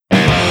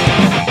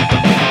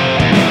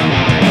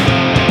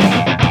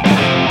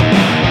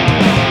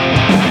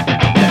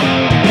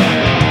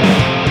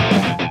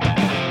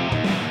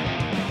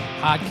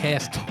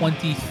Last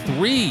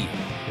 23.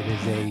 It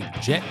is a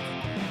Jet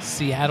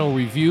Seattle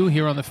review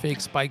here on the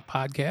Fake Spike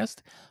podcast.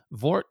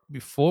 Vort,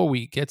 before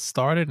we get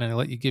started and I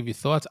let you give your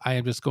thoughts, I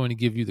am just going to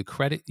give you the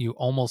credit. You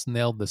almost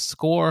nailed the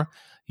score.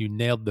 You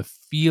nailed the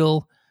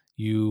feel.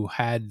 You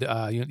had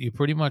you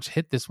pretty much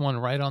hit this one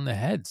right on the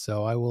head.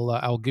 So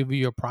I'll give you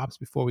your props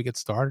before we get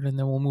started, and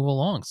then we'll move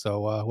along.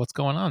 So what's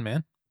going on,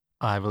 man?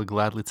 I will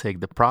gladly take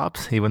the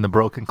props. Even the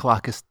broken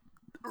clock is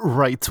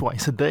right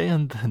twice a day,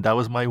 and that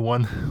was my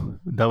one.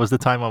 That was the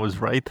time I was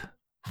right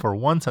for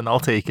once, and I'll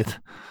take it.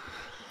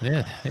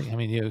 Yeah, I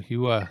mean,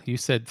 you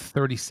said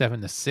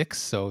 37-6.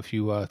 So if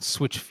you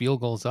switch field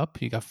goals up,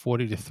 you got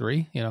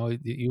 40-3. You know,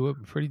 you were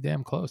pretty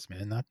damn close,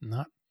 man.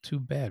 Not too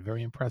bad.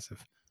 Very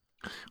impressive.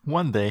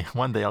 One day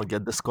I'll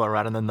get the score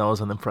right in the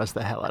nose and impress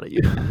the hell out of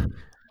you.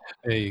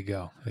 There you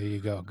go.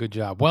 Good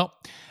job. Well,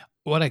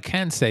 what I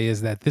can say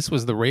is that this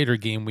was the Raider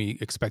game we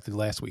expected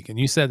last week. And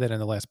you said that in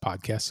the last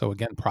podcast. So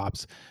again,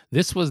 props.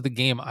 This was the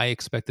game I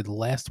expected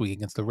last week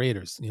against the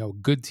Raiders. You know,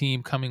 good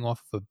team coming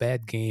off of a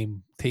bad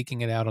game,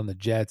 taking it out on the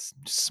Jets,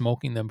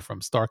 smoking them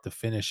from start to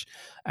finish.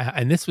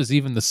 And this was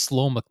even the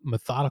slow,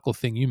 methodical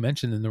thing you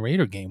mentioned in the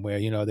Raider game where,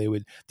 you know, they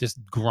would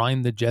just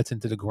grind the Jets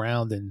into the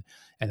ground and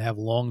have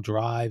long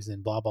drives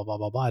and blah, blah, blah,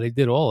 blah, blah. They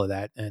did all of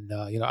that. And,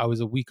 you know, I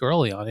was a week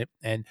early on it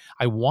and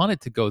I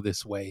wanted to go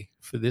this way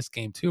for this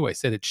game too. I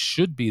said it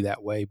should be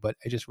that way, but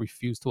I just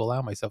refused to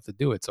allow myself to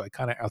do it. So I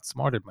kind of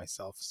outsmarted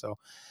myself. So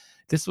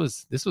this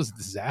was a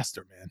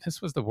disaster, man.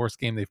 This was the worst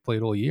game they've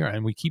played all year.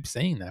 And we keep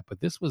saying that,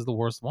 but this was the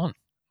worst one.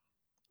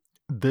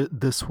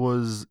 This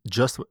was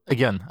just,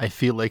 again, I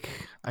feel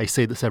like I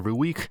say this every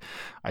week.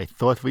 I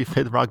thought we've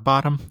hit rock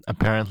bottom.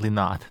 Apparently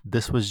not.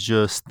 This was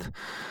just...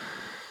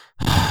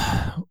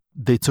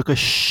 They took a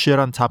shit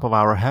on top of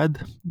our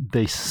head.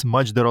 They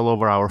smudged it all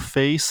over our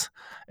face.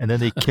 And then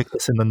they kicked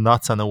us in the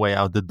nuts on the way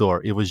out the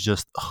door. It was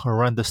just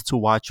horrendous to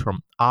watch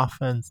from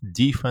offense,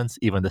 defense,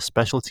 even the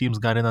special teams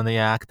got in on the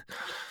act.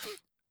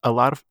 A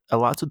lot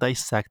to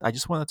dissect. I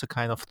just wanted to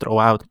kind of throw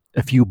out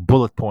a few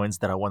bullet points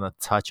that I want to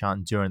touch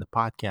on during the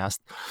podcast.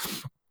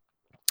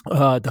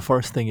 The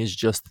first thing is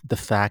just the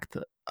fact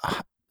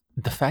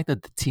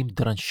that the team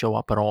didn't show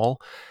up at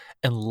all.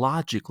 And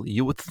logically,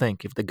 you would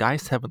think if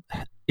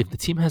the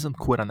team hasn't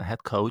quit on the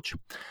head coach,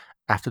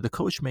 after the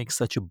coach makes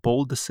such a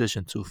bold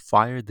decision to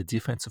fire the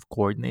defensive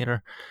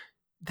coordinator,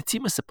 the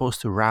team is supposed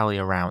to rally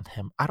around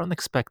him. I don't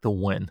expect a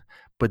win,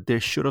 but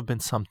there should have been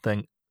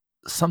something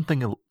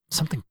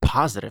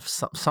positive,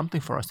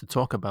 something for us to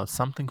talk about,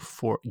 something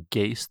for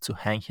Gase to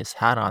hang his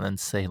hat on and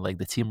say, like,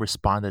 the team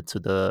responded to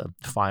the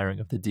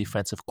firing of the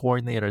defensive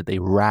coordinator. They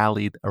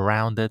rallied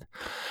around it.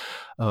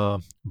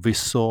 We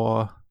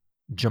saw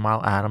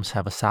Jamal Adams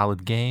have a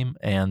solid game,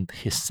 and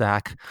his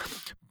sack,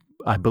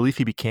 I believe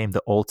he became the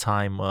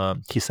all-time,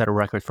 he set a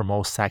record for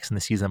most sacks in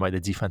the season by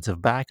the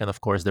defensive back, and of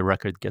course the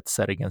record gets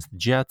set against the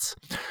Jets.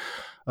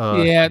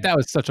 Yeah, that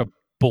was such a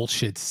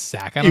bullshit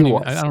sack. I don't know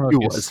if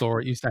you saw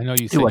it. I know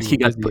you said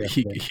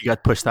he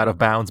got pushed out of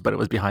bounds, but it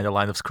was behind the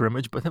line of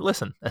scrimmage. But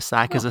listen, a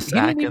sack is a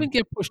sack. He didn't even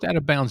get pushed out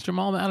of bounds.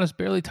 Jamal Adams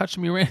barely touched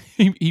him.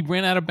 He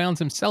ran out of bounds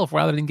himself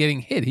rather than getting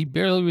hit. He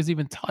barely was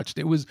even touched.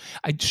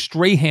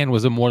 Strahan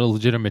was a more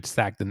legitimate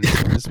sack than this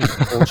one. This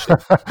was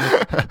bullshit.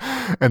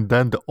 And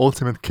then the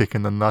ultimate kick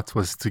in the nuts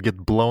was to get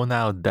blown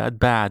out that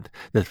bad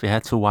that we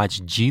had to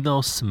watch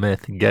Geno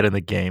Smith get in the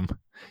game.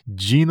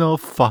 Geno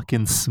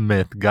fucking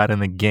Smith got in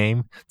the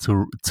game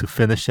to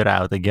finish it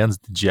out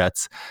against the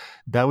Jets.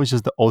 That was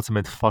just the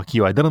ultimate fuck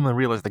you. I didn't even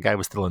realize the guy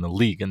was still in the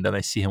league, and then I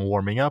see him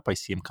warming up. I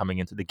see him coming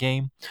into the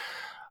game.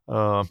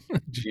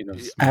 Geno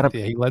Smith,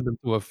 he led them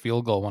to a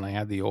field goal when I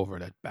had the over,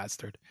 that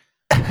bastard.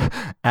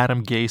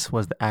 Adam Gase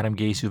was the Adam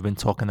Gase you've been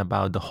talking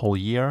about the whole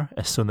year.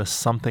 As soon as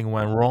something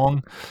went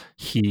wrong,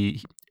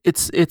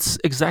 it's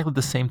exactly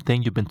the same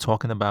thing you've been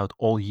talking about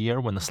all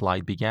year when the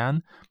slide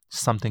began.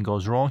 Something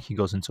goes wrong, he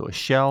goes into a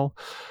shell.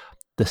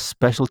 The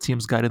special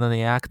teams got in on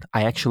the act.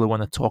 I actually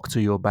want to talk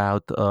to you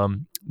about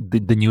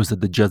the news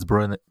that the Jets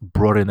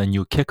brought in a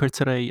new kicker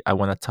today. I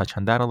want to touch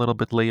on that a little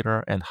bit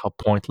later and how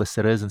pointless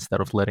it is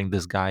instead of letting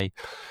this guy,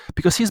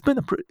 because he's been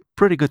a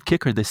pretty good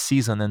kicker this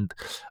season. And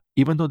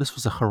even though this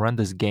was a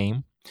horrendous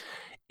game,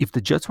 if the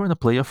Jets were in a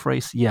playoff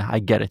race, yeah, I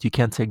get it. You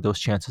can't take those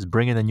chances.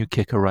 Bring in a new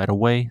kicker right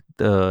away.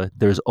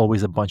 There's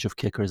always a bunch of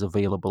kickers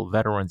available,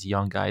 veterans,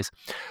 young guys.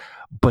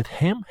 But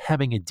him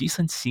having a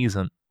decent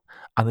season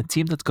on a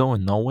team that's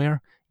going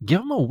nowhere,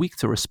 give him a week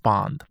to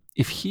respond.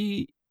 If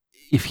he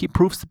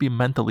proves to be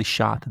mentally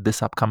shot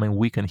this upcoming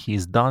week and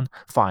he's done,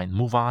 fine,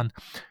 move on.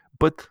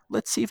 But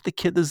let's see if the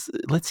kid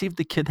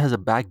has a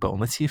backbone.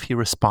 Let's see if he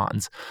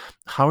responds.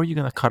 How are you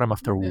going to cut him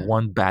after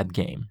one bad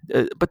game?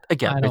 But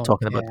again, we're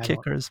talking about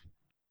kickers.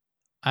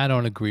 I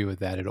don't agree with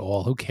that at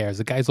all. Who cares?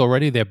 The guy's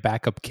already their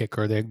backup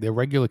kicker. Their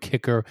regular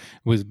kicker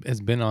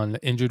has been on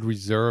injured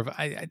reserve.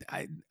 I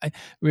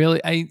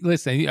really I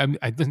listen.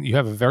 I think you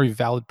have a very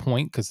valid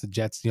point because the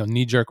Jets,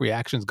 knee jerk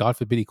reactions. God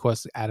forbid he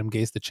costs Adam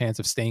Gase the chance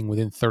of staying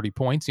within 30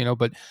 points.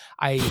 But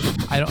I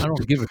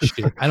don't give a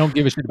shit. I don't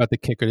give a shit about the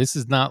kicker. This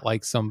is not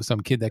like some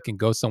kid that can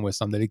go somewhere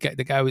someday.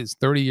 The guy was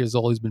 30 years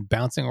old. He's been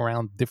bouncing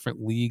around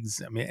different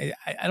leagues. I mean,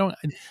 I don't.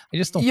 I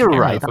just don't You're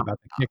care right. enough about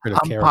the kicker to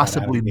I'm care about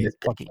Adam possibly Gase.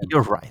 nitpicking.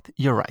 You're right.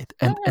 You're right.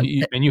 No,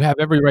 and you have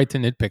every right to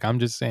nitpick. I'm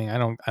just saying I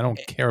don't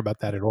care about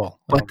that at all.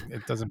 But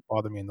It doesn't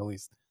bother me in the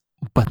least.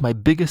 but my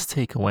biggest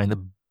takeaway and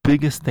the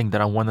biggest thing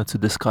that I wanted to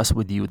discuss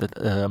with you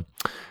that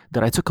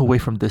I took away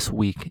from this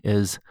week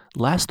is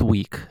last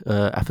week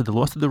after the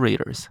loss to the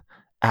Raiders,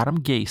 Adam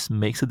Gase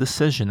makes a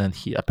decision, and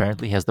he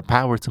apparently has the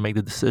power to make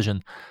the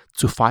decision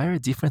to fire a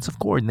defensive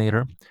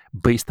coordinator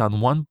based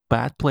on one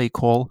bad play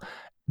call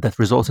that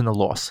results in a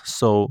loss.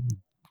 So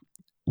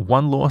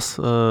one loss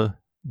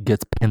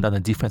gets pinned on a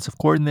defensive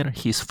coordinator,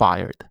 he's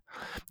fired.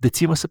 The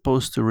team was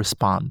supposed to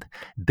respond.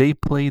 They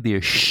played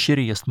their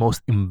shittiest,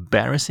 most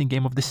embarrassing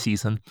game of the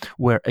season,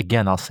 where,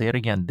 again, I'll say it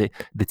again,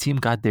 the team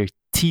got their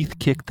teeth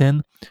kicked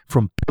in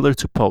from pillar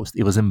to post.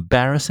 It was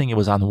embarrassing. It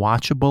was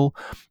unwatchable.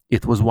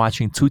 It was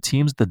watching two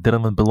teams that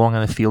didn't even belong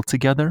on the field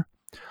together.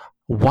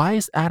 Why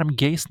is Adam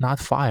Gase not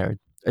fired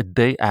a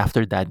day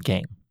after that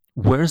game?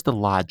 Where's the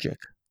logic?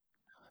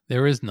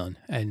 There is none.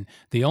 And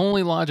the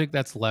only logic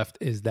that's left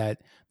is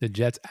that the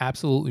Jets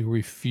absolutely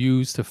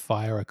refuse to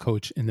fire a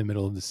coach in the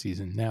middle of the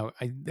season. Now,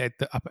 that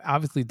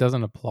obviously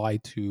doesn't apply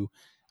to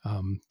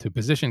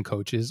position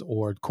coaches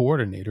or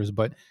coordinators,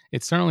 but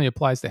it certainly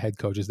applies to head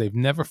coaches. They've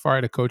never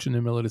fired a coach in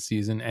the middle of the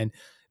season, and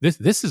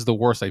this is the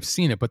worst I've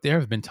seen it. But there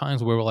have been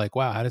times where we're like,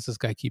 wow, how does this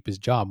guy keep his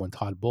job? When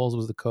Todd Bowles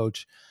was the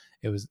coach,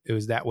 it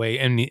was that way.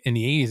 And in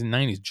the 80s and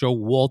 90s, Joe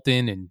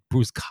Walton and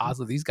Bruce Cosler,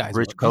 Rich these guys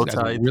were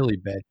Kotite. really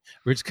bad.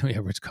 Rich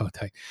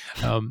Kotite.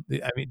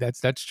 I mean,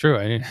 that's true.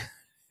 I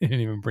didn't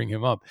even bring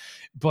him up,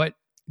 but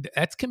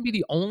that can be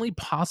the only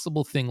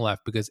possible thing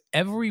left because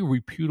every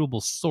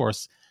reputable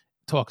source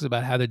talks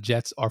about how the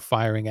Jets are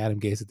firing Adam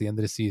Gase at the end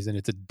of the season.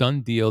 It's a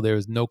done deal. There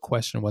is no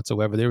question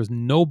whatsoever. There is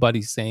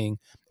nobody saying,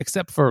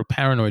 except for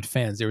paranoid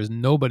fans, there is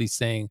nobody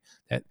saying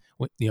that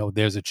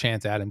there's a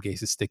chance Adam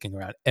Gase is sticking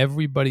around.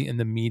 Everybody in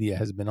the media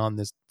has been on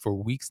this for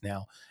weeks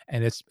now,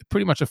 and it's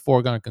pretty much a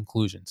foregone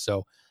conclusion.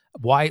 So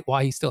why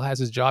he still has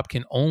his job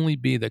can only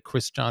be that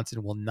Chris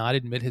Johnson will not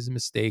admit his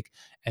mistake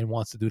and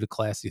wants to do the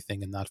classy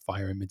thing and not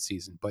fire him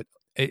midseason. But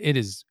it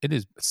is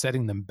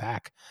setting them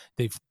back.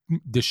 They've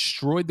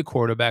destroyed the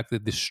quarterback.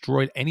 They've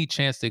destroyed any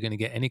chance they're going to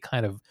get any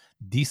kind of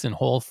decent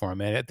haul for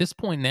him. And at this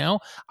point now,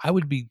 I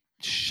would be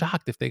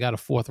shocked if they got a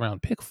 4th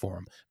round pick for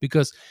him,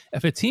 because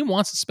if a team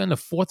wants to spend a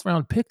 4th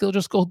round pick, they'll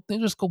just go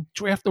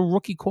draft a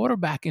rookie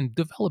quarterback and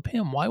develop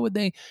him. Why would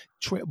they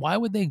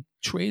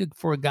trade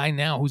for a guy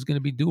now who's going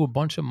to be due a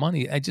bunch of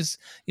money? I just,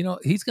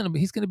 he's going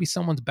to be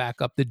someone's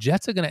backup. The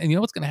Jets are going to, and you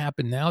know what's going to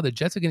happen now? The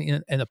Jets are going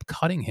to end up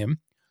cutting him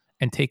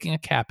and taking a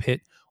cap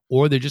hit,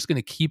 or they're just going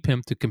to keep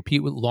him to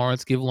compete with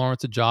Lawrence, give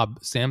Lawrence a job.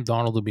 Sam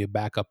Darnold will be a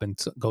backup and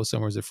go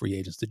somewhere as a free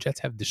agent. The Jets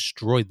have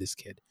destroyed this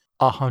kid.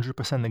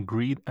 100%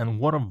 agreed. And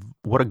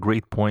what a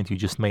great point you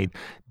just made.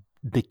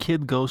 The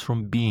kid goes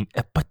from being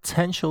a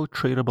potential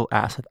tradable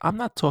asset. I'm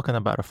not talking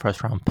about a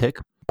first round pick,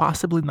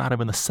 possibly not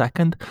even a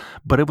second,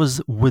 but it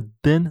was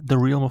within the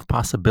realm of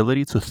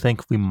possibility to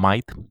think we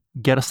might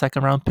get a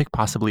second round pick,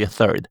 possibly a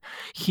third.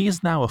 He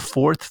is now a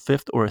 4th,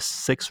 5th, or a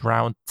 6th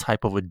round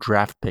type of a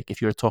draft pick if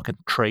you're talking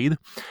trade.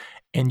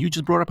 And you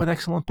just brought up an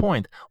excellent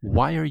point.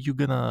 Why are you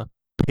going to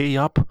pay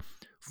up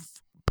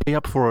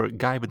for a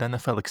guy with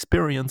NFL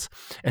experience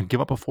and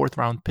give up a 4th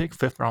round pick,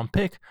 5th round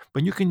pick,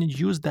 when you can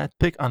use that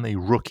pick on a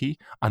rookie,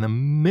 on a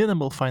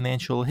minimal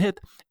financial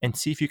hit, and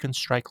see if you can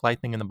strike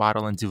lightning in the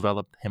bottle and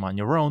develop him on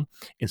your own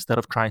instead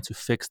of trying to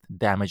fix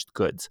damaged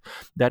goods.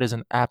 That is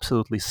an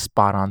absolutely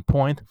spot on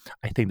point.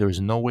 I think there is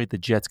no way the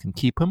Jets can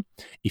keep him.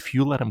 If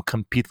you let him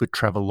compete with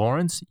Trevor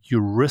Lawrence,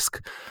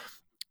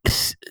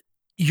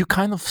 you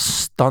kind of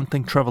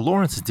stunting Trevor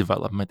Lawrence's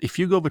development. If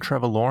you go with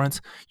Trevor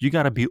Lawrence, you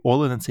got to be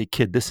all in and say,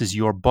 kid, this is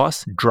your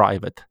bus,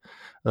 drive it.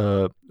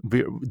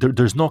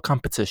 There's no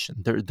competition.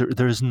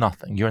 There's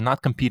nothing. You're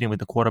not competing with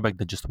the quarterback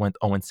that just went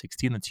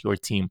 0-16. It's your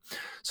team.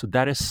 So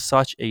that is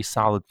such a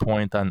solid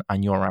point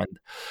on your end.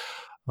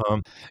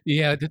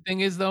 Yeah, the thing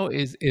is though,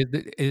 is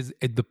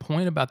the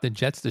point about the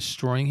Jets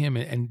destroying him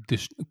and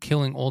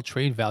killing all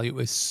trade value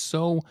is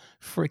so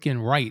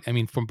freaking right. I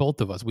mean, from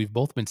both of us, we've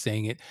both been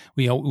saying it.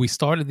 We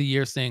started the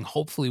year saying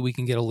hopefully we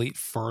can get a late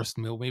first,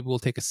 maybe we'll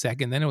take a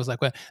second. Then it was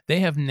like, well, they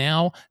have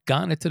now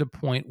gotten it to the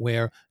point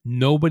where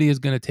nobody is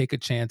going to take a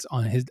chance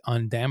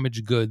on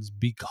damaged goods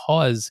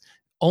because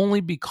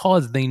only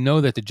because they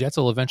know that the Jets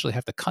will eventually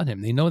have to cut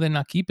him. They know they're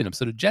not keeping him.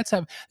 So the Jets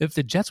have, if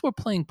the Jets were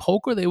playing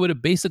poker, they would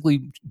have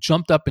basically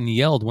jumped up and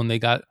yelled when they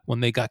got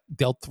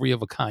dealt three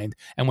of a kind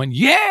and went,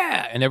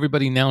 yeah, and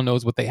everybody now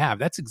knows what they have.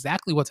 That's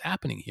exactly what's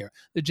happening here.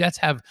 The Jets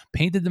have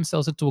painted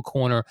themselves into a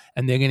corner,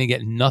 and they're going to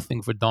get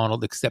nothing for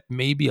Darnold except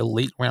maybe a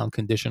late round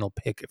conditional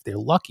pick if they're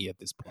lucky at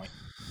this point.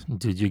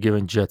 Dude, you're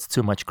giving Jets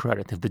too much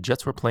credit. If the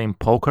Jets were playing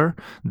poker,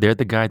 they're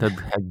the guy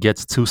that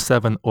gets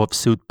 2-7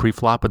 offsuit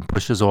pre-flop and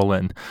pushes all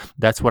in.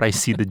 That's what I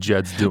see the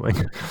Jets doing.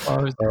 I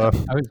was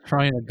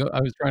trying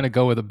to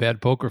go with a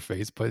bad poker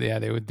face, but yeah,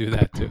 they would do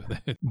that too.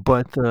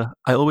 But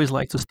I always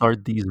like to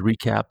start these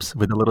recaps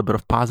with a little bit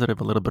of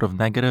positive, a little bit of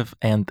negative,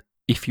 and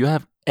if you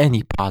have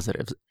any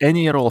positives,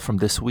 any at all from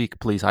this week,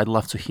 please, I'd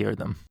love to hear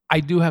them. I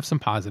do have some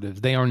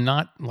positives. They are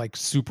not like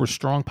super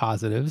strong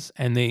positives,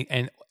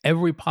 and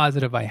every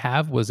positive I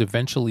have was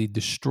eventually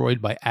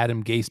destroyed by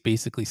Adam Gase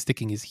basically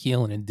sticking his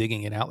heel in and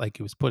digging it out like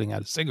he was putting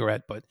out a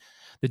cigarette. But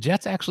the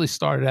Jets actually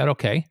started out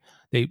okay.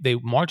 They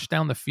marched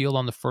down the field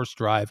on the first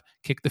drive,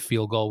 kicked the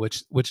field goal,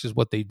 which is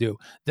what they do.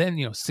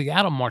 Then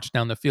Seattle marched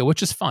down the field,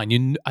 which is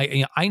fine.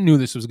 I knew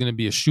this was going to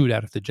be a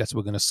shootout if the Jets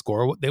were going to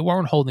score. They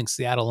weren't holding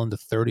Seattle under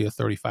 30 or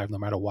 35 no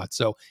matter what.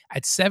 So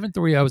at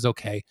 7-3, I was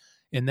okay.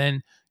 And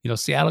then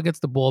Seattle gets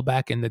the ball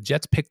back, and the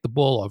Jets pick the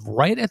ball up.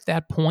 Right at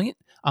that point,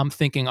 I'm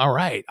thinking, all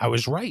right, I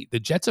was right. The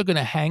Jets are going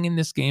to hang in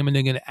this game, and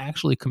they're going to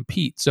actually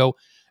compete. So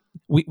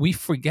we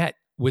forget.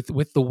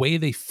 With the way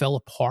they fell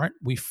apart,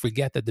 we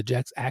forget that the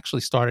Jets actually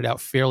started out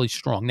fairly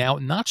strong. Now,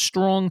 not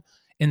strong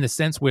in the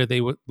sense where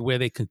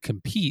they could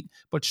compete,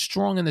 but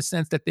strong in the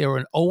sense that they were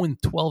an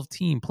 0-12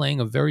 team playing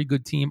a very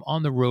good team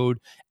on the road,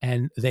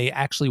 and they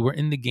actually were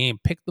in the game,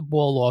 picked the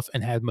ball off,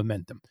 and had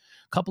momentum.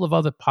 A couple of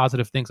other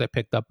positive things I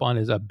picked up on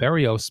is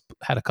Berrios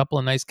had a couple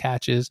of nice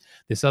catches.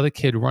 This other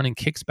kid running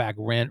kicks back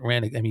ran. I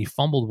mean, he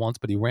fumbled once,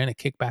 but he ran a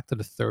kick back to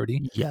the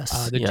 30.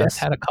 Yes, Jets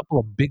had a couple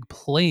of big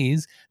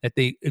plays that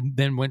they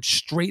then went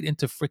straight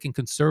into freaking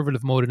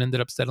conservative mode and ended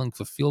up settling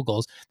for field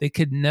goals. They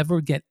could never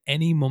get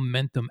any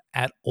momentum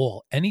at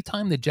all.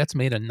 Anytime the Jets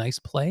made a nice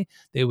play,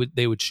 they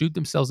would shoot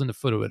themselves in the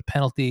foot with a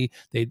penalty.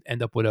 They'd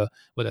end up with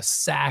a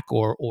sack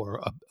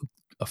or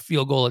a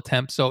field goal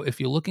attempt. So if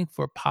you're looking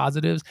for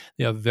positives,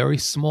 they are very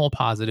small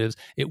positives.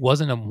 It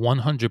wasn't a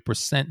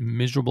 100%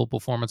 miserable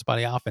performance by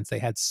the offense. They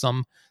had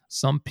some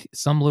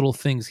little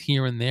things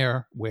here and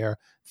there where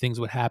things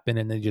would happen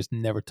and they just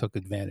never took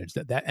advantage.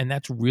 And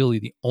that's really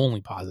the only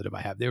positive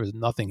I have. There was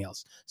nothing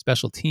else.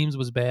 Special teams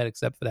was bad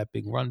except for that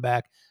big run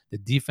back. The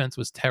defense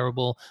was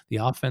terrible. The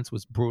offense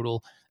was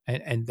brutal.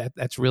 And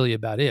that's really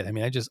about it. I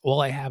mean,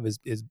 all I have is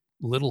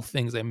little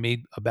things I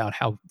made about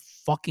how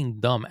fucking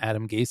dumb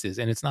Adam Gase is.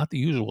 And it's not the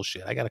usual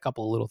shit. I got a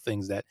couple of little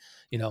things that,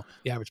 the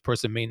average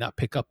person may not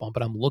pick up on,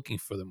 but I'm looking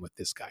for them with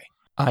this guy.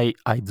 I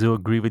do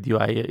agree with you.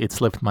 It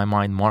slipped my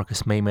mind.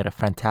 Marcus May made a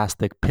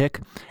fantastic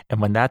pick.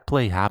 And when that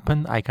play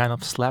happened, I kind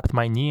of slapped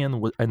my knee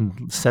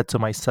and said to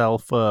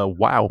myself,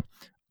 wow,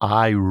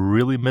 I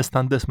really missed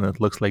on this one. It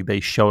looks like they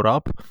showed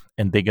up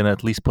and they're going to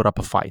at least put up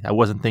a fight. I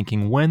wasn't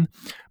thinking win,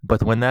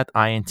 but when that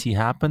INT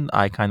happened,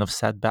 I kind of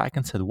sat back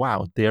and said,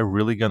 wow, they're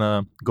really going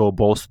to go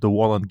balls to the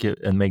wall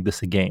and make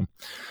this a game.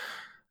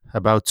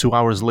 About 2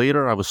 hours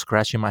later, I was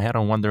scratching my head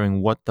and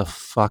wondering what the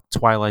fuck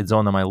Twilight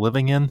Zone am I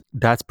living in?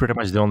 That's pretty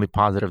much the only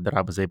positive that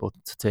I was able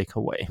to take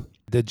away.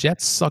 The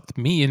Jets sucked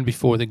me in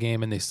before the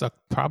game, and they sucked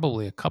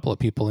probably a couple of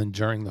people in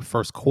during the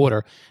first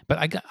quarter. But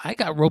I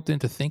got roped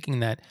into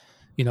thinking that,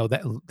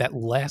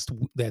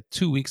 that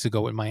 2 weeks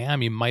ago in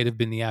Miami might have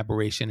been the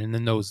aberration, and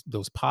then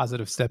those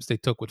positive steps they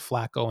took with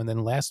Flacco, and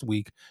then last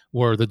week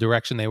were the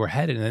direction they were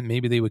headed, and then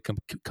maybe they would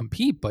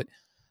compete. But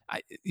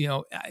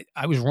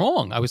I was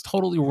wrong. I was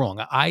totally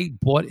wrong. I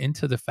bought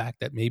into the fact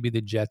that maybe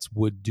the Jets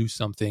would do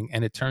something,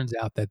 and it turns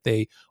out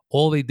that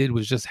all they did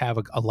was just have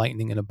a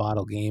lightning in a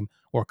bottle game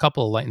or a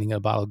couple of lightning in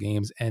a bottle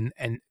games, and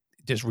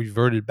just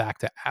reverted back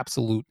to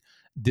absolute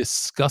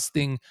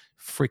disgusting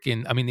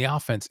freaking. I mean, the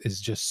offense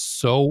is just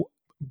so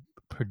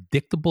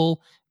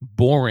predictable,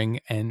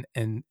 boring, and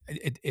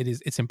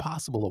it's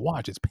impossible to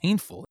watch. It's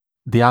painful.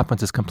 The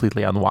offense is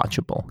completely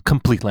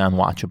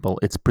unwatchable.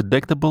 It's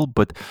predictable,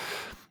 but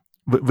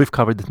we've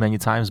covered it many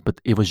times,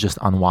 but it was just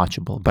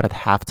unwatchable. But at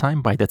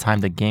halftime, by the time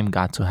the game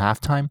got to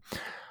halftime,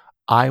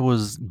 I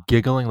was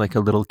giggling like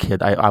a little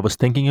kid. I was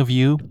thinking of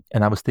you,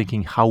 and I was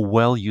thinking how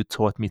well you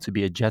taught me to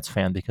be a Jets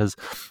fan, because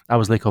I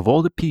was like, of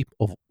all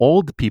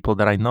the people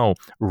that I know,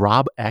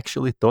 Rob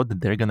actually thought that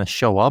they're gonna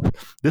show up.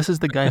 This is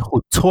the guy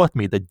who taught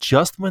me that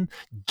just when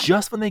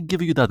they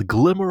give you that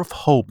glimmer of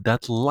hope,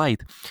 that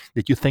light,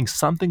 that you think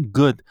something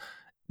good,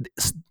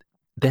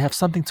 they have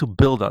something to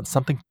build on,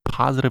 something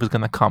positive is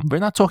gonna come. We're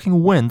not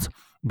talking wins,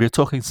 we're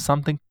talking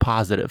something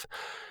positive.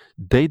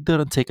 They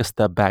didn't take a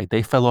step back.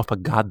 They fell off a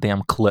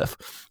goddamn cliff.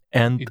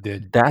 And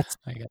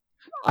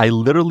I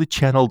literally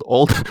channeled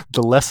all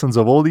the lessons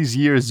of all these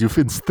years you've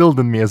instilled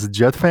in me as a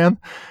Jet fan.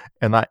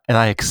 And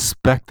I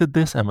expected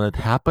this. And when it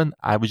happened,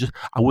 I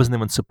wasn't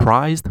even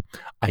surprised.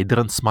 I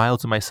didn't smile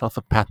to myself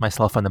and pat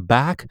myself on the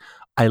back.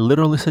 I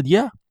literally said,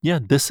 yeah,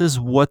 this is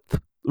what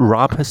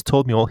Rob has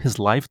told me all his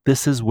life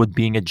this is what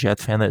being a Jet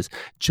fan is.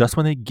 Just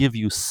when they give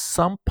you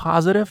some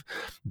positive,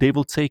 they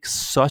will take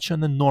such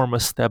an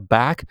enormous step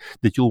back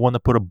that you'll want to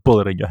put a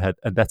bullet in your head.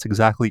 And that's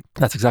exactly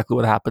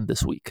what happened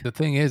this week. The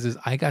thing is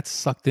I got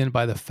sucked in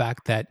by the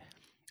fact that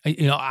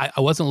I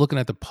wasn't looking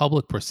at the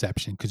public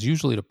perception, because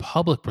usually the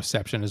public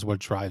perception is what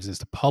drives this.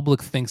 The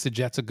public thinks the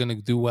Jets are going to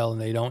do well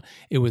and they don't.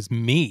 It was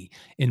me.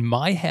 In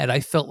my head, I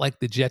felt like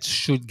the Jets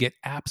should get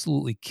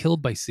absolutely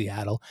killed by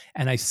Seattle.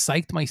 And I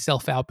psyched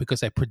myself out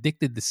because I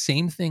predicted the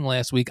same thing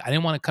last week. I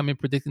didn't want to come in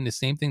predicting the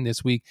same thing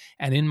this week.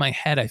 And in my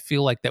head, I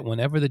feel like that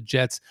whenever the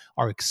Jets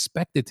are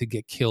expected to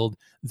get killed,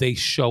 they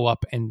show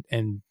up and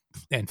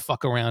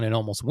fuck around and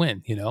almost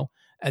win.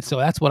 And so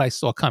that's what I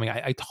saw coming.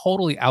 I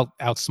totally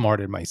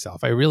outsmarted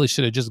myself. I really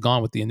should have just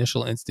gone with the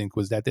initial instinct,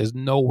 was that there's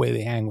no way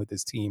they hang with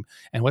this team.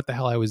 And what the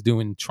hell I was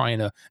doing trying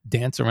to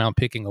dance around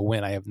picking a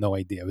win, I have no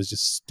idea. It was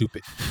just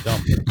stupid,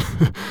 dumb.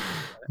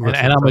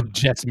 And I'm a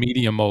Jets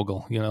media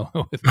mogul.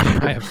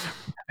 I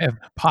have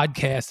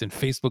podcasts and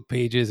Facebook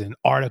pages and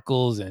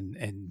articles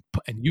and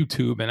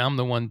YouTube, and I'm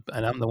the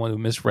one who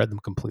misread them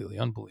completely.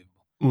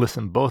 Unbelievable.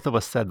 Listen, both of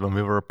us said when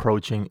we were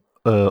approaching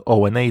 0-8,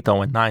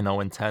 0-9,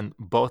 0-10,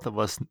 both of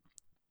us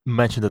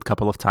mentioned it a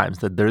couple of times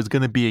that there's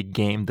going to be a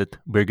game that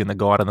we're going to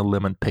go out on a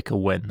limb and pick a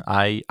win.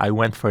 I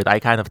went for it. I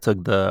kind of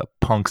took the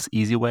Punks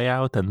easy way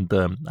out, and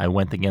I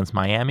went against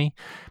Miami.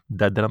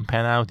 That didn't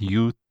pan out.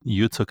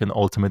 You took an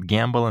ultimate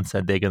gamble and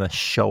said they're going to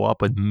show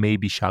up and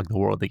maybe shock the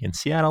world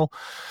against Seattle.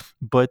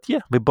 But yeah,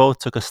 we both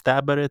took a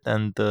stab at it,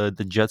 and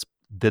the Jets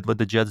did what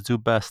the Jets do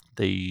best.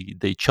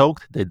 They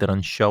choked. They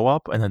didn't show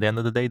up, and at the end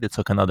of the day, they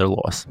took another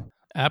loss.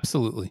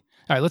 Absolutely.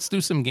 All right, let's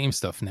do some game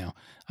stuff now.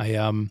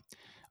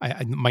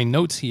 My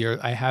notes here,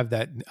 I have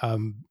that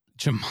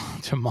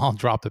Jamal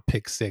dropped a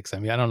pick six. I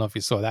mean, I don't know if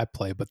you saw that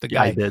play, but the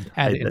guy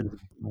had a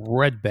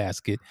red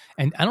basket,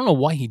 and I don't know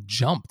why he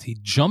jumped. He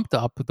jumped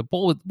up, but the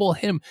ball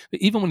hit him.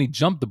 But even when he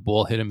jumped, the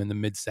ball hit him in the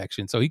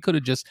midsection. So he could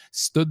have just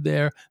stood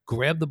there,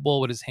 grabbed the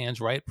ball with his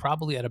hands, right,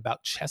 probably at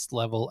about chest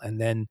level,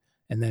 and then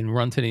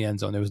run to the end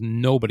zone. There was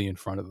nobody in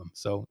front of him.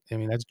 So, I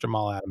mean, that's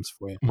Jamal Adams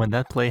for you. When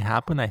that play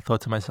happened, I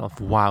thought to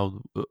myself,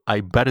 wow, I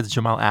bet it's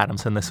Jamal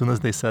Adams. And as soon as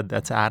they said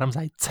that's Adams,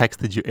 I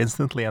texted you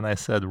instantly and I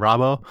said,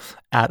 Robbo,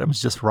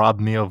 Adams just robbed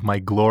me of my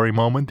glory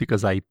moment,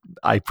 because I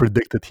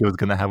predicted he was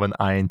going to have an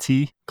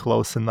INT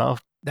close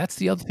enough. That's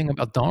the other thing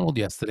about Darnold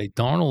yesterday.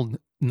 Darnold,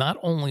 not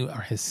only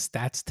are his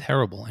stats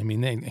terrible, I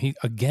mean, he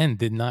again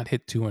did not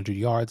hit 200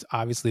 yards.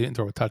 Obviously, didn't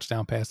throw a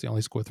touchdown pass. He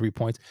only scored 3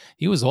 points.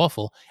 He was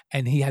awful.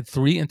 And he had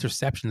 3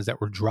 interceptions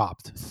that were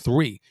dropped.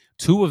 3.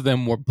 2 of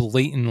them were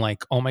blatant,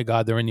 like, oh my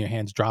God, they're in your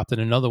hands, dropped.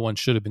 And another one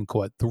should have been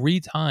caught. 3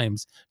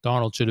 times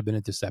Darnold should have been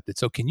intercepted.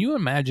 So can you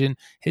imagine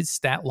his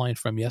stat line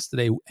from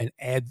yesterday and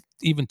add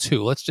even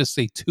 2? Let's just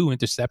say 2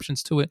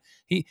 interceptions to it.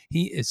 He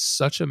is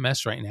such a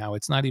mess right now.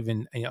 It's not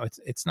even,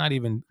 it's not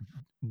even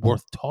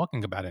worth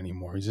talking about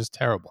anymore. He's just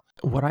terrible.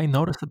 What I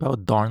noticed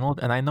about Darnold,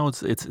 and I know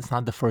it's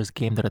not the first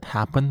game that it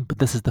happened, but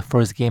this is the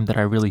first game that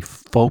I really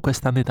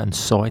focused on it and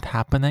saw it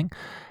happening.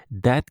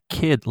 That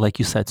kid, like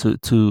you said,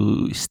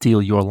 to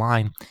steal your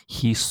line,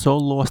 he's so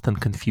lost and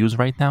confused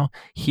right now.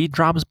 He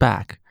drops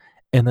back,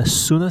 and as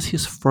soon as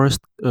his first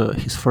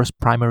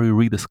primary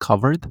read is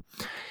covered,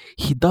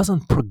 he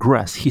doesn't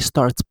progress. He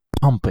starts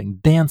pumping,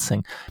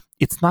 dancing.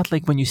 It's not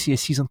like when you see a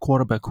seasoned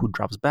quarterback who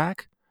drops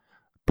back,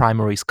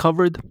 primary is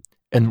covered,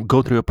 and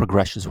go through your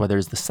progressions, whether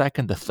it's the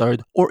second, the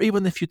third, or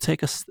even if you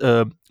take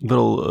a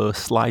little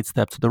slide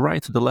step to the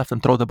right, to the left,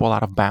 and throw the ball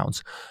out of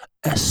bounds.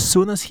 As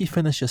soon as he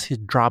finishes his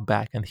drop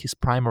back and his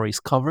primary is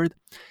covered,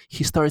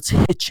 he starts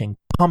hitching,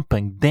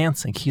 pumping,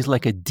 dancing. He's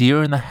like a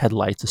deer in the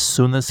headlights as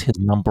soon as his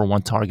number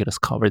one target is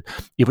covered.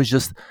 It was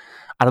just,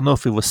 I don't know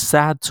if it was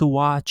sad to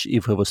watch,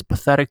 if it was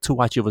pathetic to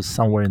watch, it was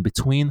somewhere in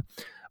between,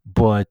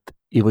 but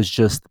it was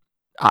just,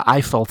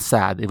 I felt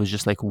sad. It was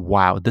just like,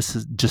 wow, this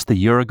is just a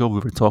year ago. We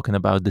were talking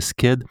about this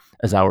kid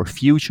as our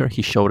future.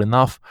 He showed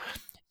enough.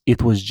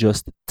 It was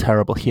just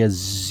terrible. He has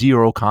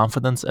zero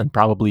confidence and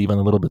probably even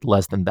a little bit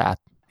less than that.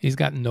 He's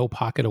got no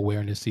pocket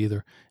awareness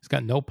either. He's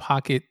got no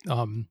pocket.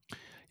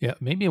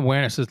 Maybe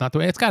awareness is not the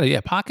way. It's got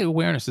pocket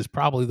awareness is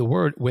probably the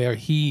word, where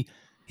he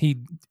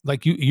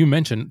like you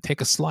mentioned, take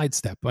a slide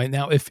step. Right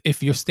now,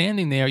 if you're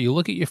standing there, you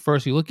look at your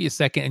first, you look at your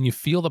second, and you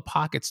feel the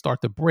pocket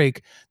start to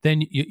break,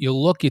 then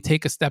you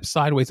take a step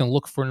sideways and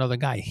look for another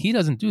guy. He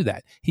doesn't do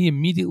that. He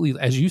immediately,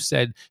 as you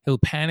said, he'll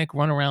panic,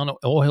 run around,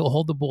 or he'll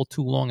hold the ball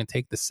too long and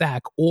take the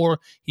sack, or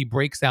he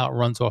breaks out,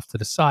 runs off to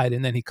the side,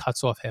 and then he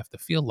cuts off half the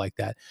field like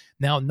that.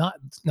 Now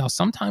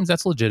sometimes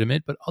that's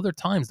legitimate, but other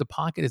times the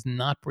pocket is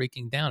not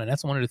breaking down, and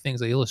that's one of the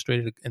things I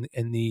illustrated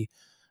in the,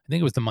 I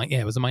think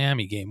it was the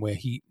Miami game, where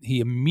he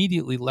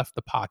immediately left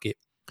the pocket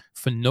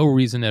for no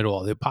reason at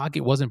all. The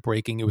pocket wasn't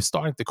breaking. It was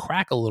starting to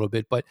crack a little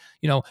bit, but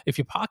if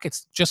your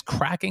pocket's just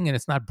cracking and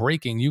it's not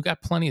breaking, you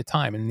got plenty of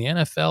time. And in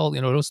the NFL,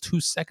 those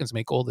 2 seconds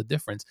make all the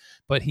difference.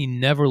 But he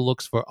never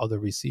looks for other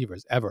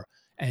receivers ever.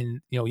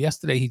 And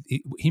yesterday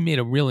he made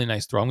a really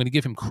nice throw. I'm going to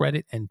give him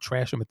credit and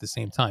trash him at the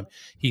same time.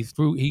 He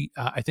threw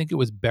I think it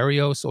was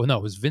Berrios, or no,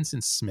 it was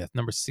Vincent Smith,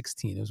 number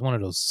 16. It was one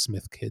of those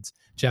Smith kids,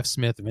 Jeff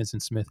Smith,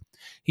 Vincent Smith.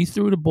 He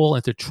threw the ball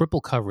into triple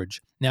coverage.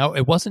 Now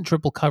it wasn't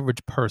triple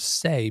coverage per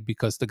se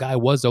because the guy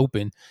was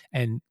open,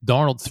 and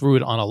Darnold threw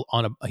it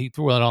he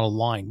threw it on a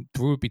line,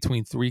 threw it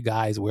between three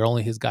guys where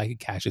only his guy could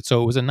catch it.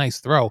 So it was a nice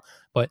throw.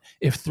 But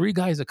if three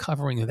guys are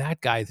covering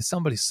that guy,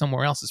 somebody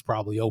somewhere else is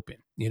probably open,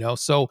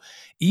 So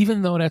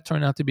even though that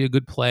turned out to be a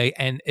good play,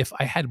 and if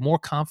I had more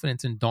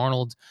confidence in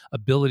Darnold's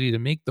ability to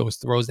make those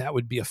throws, that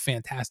would be a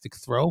fantastic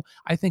throw.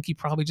 I think he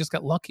probably just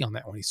got lucky on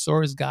that one. He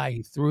saw his guy,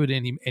 he threw it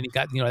in, and he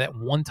got, that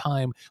one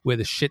time where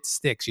the shit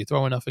sticks. You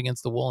throw enough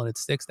against the wall and it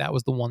sticks. That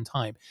was the one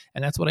time.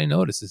 And that's what I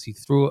noticed is he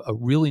threw a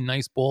really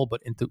nice ball,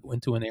 but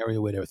into an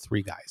area where there were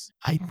three guys.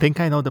 I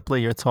think I know the play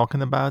you're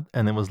talking about,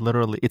 and it was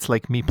literally, it's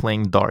like me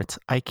playing darts.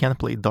 I can't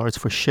play darts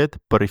for shit,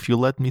 but if you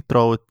let me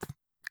throw it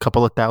a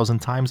couple of thousand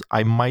times,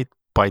 I might,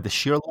 by the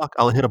sheer luck,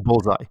 I'll hit a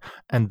bullseye.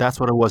 And that's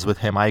what it was with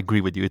him. I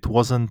agree with you. It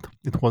was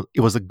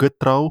a good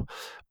throw,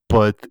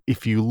 but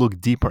if you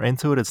look deeper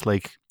into it, it's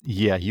like,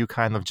 yeah, you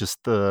kind of just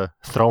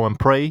throw and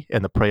pray,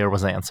 and the prayer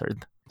was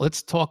answered.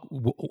 Let's talk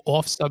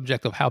off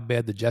subject of how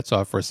bad the Jets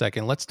are for a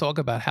second. Let's talk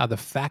about how the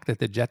fact that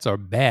the Jets are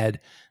bad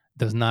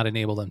does not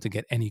enable them to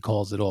get any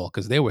calls at all,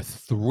 because there were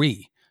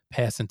 3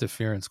 pass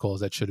interference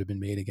calls that should have been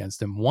made against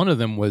them. One of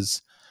them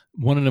was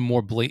one of the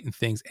more blatant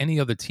things.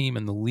 Any other team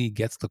in the league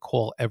gets the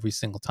call every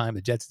single time.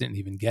 The Jets didn't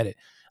even get it.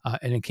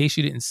 And in case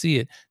you didn't see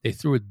it, they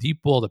threw a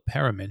deep ball to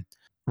Perriman.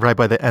 Right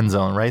by the end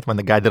zone, right? When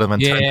the guy didn't even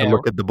turn to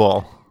look at the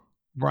ball.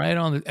 Right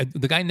on.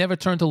 The guy never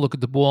turned to look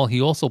at the ball. He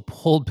also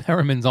pulled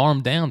Perriman's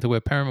arm down to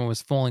where Perriman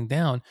was falling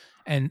down,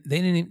 and they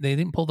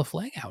didn't pull the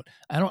flag out.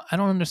 I don't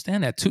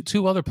understand that.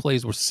 Two other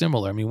plays were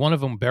similar. I mean, one of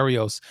them,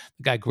 Berrios,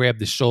 the guy grabbed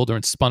his shoulder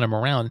and spun him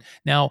around.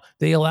 Now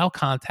they allow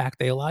contact.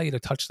 They allow you to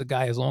touch the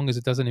guy as long as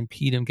it doesn't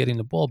impede him getting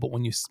the ball. But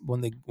when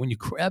you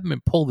grab him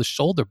and pull the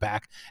shoulder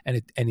back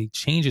and he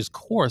changes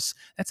course,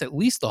 that's at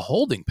least a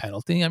holding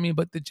penalty. I mean,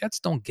 but the Jets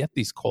don't get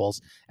these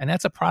calls, and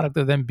that's a product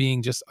of them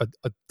being just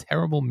a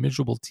terrible,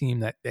 miserable team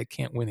that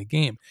can't win a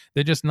game.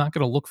 They're just not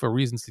going to look for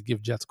reasons to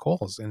give Jets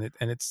calls, and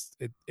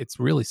it's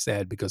really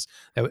sad because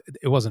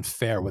it wasn't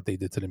fair what they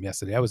did to them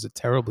yesterday. That was a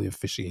terribly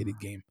officiated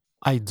game.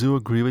 I do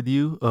agree with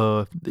you.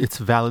 It's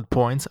valid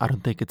points. I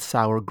don't think it's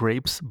sour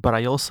grapes, but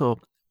I also,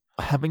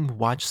 having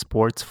watched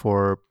sports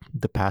for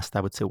the past, I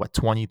would say,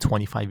 20,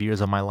 25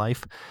 years of my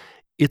life,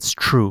 it's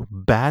true.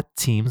 Bad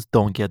teams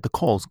don't get the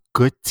calls.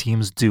 Good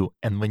teams do.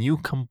 And when you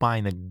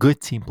combine a good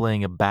team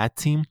playing a bad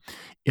team,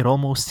 it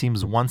almost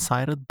seems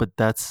one-sided, but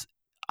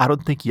I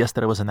don't think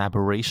yesterday was an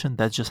aberration.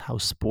 That's just how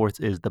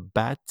sports is. The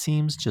bad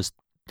teams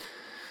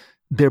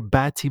they're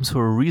bad teams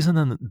for a reason,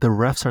 and the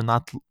refs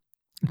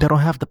they don't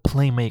have the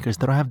playmakers,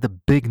 they don't have the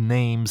big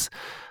names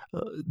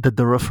that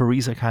the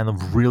referees are kind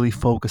of really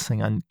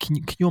focusing on.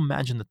 Can you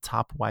imagine the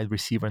top wide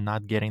receiver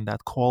not getting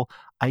that call?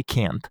 I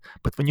can't.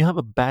 But when you have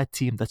a bad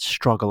team that's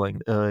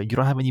struggling, you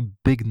don't have any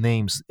big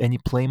names, any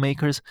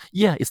playmakers,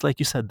 yeah, it's like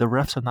you said, the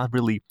refs are not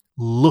really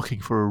looking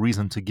for a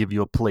reason to give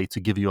you a play, to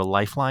give you a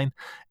lifeline.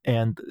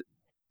 And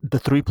the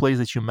 3 plays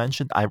that you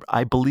mentioned,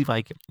 I believe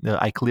I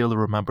clearly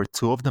remember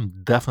 2 of them.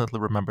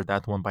 Definitely remember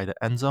that one by the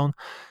end zone.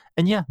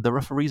 And yeah, the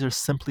referees are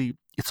simply,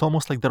 it's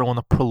almost like they don't want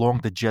to prolong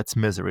the Jets'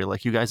 misery.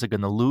 Like, you guys are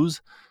going to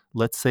lose.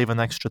 Let's save an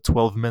extra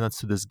 12 minutes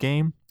to this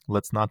game.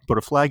 Let's not put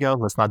a flag out.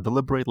 Let's not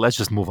deliberate. Let's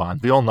just move on.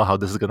 We all know how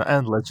this is going to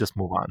end. Let's just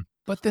move on.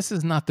 But this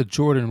is not the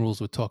Jordan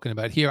rules we're talking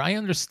about here. I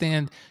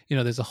understand,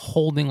 there's a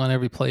holding on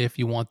every play if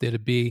you want there to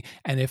be.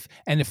 And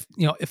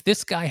if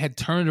this guy had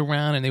turned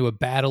around and they were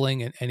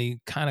battling and he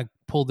kind of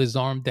pulled his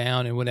arm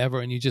down and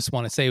whatever, and you just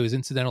want to say it was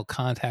incidental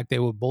contact, they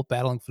were both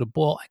battling for the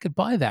ball, I could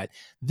buy that.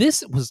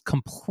 This was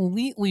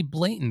completely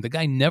blatant. The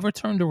guy never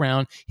turned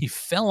around. He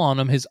fell on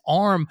him. His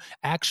arm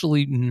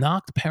actually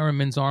knocked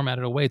Perriman's arm out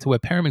of the way to where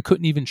Perriman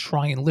couldn't even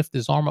try and lift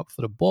his arm up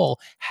for the ball.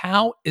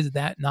 How is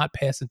that not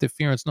pass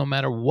interference, no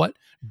matter what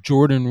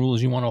Jordan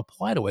rules you want to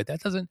apply to it? That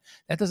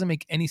doesn't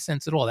make any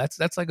sense at all. That's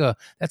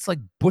like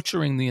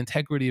butchering the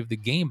integrity of the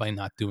game by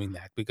not doing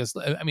that. Because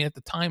I mean, at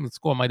the time the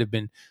score might have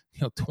been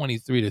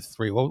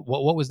 23-3.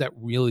 What was that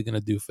really going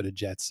to do for the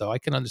Jets? So I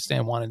can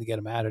understand wanting to get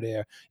them out of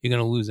there. You're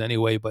going to lose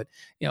anyway, but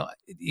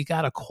you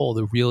got to call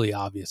the really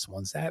obvious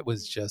ones. That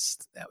was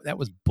just that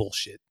was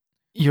bullshit.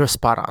 You're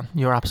spot on.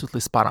 You're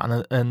absolutely spot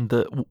on. And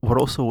what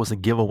also was a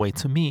giveaway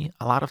to me,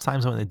 a lot of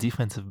times when a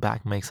defensive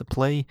back makes a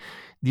play,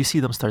 you see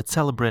them start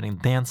celebrating,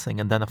 dancing,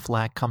 and then a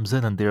flag comes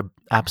in and they're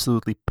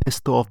absolutely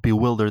pissed off,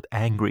 bewildered,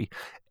 angry.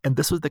 And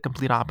this was the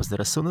complete opposite.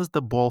 As soon as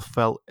the ball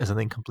fell as an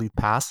incomplete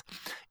pass,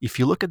 if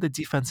you look at the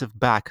defensive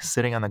back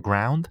sitting on the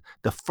ground,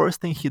 the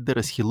first thing he did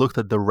is he looked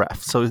at the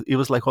ref. So it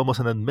was like almost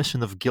an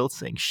admission of guilt,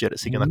 saying, shit,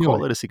 is he going to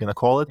call it? Is he going to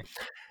call it?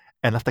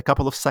 And after a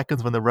couple of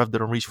seconds, when the ref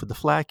didn't reach for the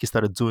flag, he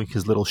started doing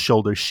his little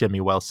shoulder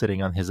shimmy while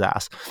sitting on his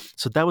ass.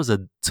 So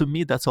to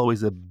me, that's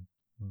always a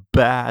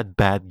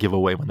bad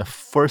giveaway. When the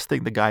first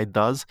thing the guy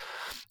does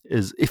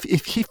is, if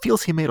he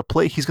feels he made a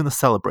play, he's going to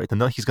celebrate,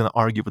 and then he's going to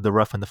argue with the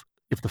ref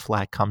if the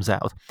flag comes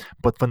out.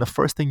 But when the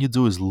first thing you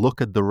do is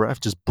look at the ref,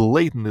 just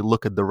blatantly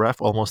look at the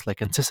ref, almost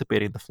like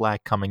anticipating the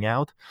flag coming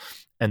out,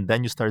 and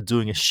then you start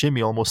doing a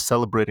shimmy, almost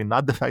celebrating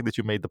not the fact that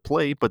you made the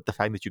play, but the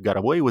fact that you got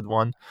away with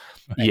one.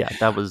 Right. Yeah,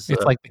 that was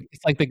It's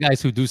like the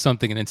guys who do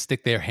something and then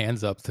stick their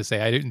hands up to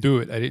say, "I didn't do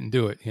it. I didn't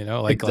do it."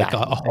 Like a exactly,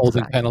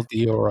 holding exactly.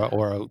 penalty or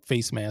a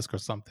face mask or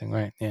something,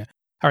 right? Yeah.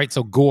 All right.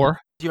 So Gore.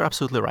 You're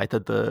absolutely right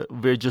that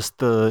we're just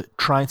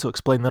trying to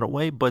explain that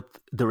away, but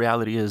the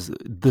reality is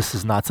this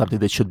is not something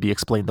that should be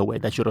explained away.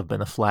 That should have been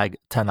a flag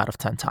 10 out of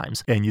 10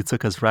 times. And you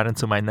took us right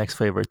into my next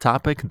favorite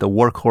topic. The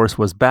workhorse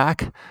was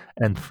back,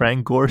 and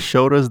Frank Gore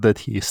showed us that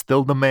he is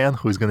still the man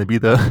who's going to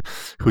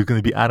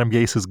be Adam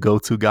Gase's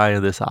go-to guy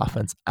in this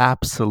offense.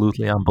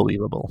 Absolutely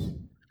unbelievable.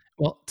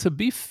 Well, to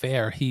be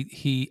fair,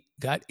 he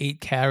got 8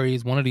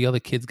 carries. One of the other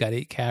kids got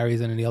 8 carries,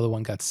 and then the other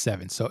one got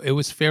 7. So it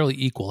was fairly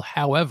equal.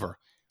 However,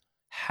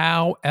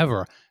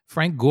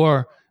 Frank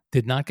Gore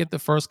did not get the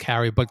first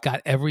carry, but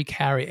got every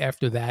carry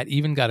after that,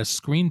 even got a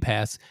screen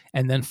pass,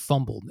 and then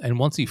fumbled. And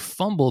once he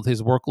fumbled,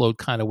 his workload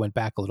kind of went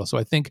back a little. So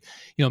I think,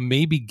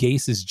 maybe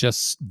Gase is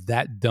just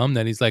that dumb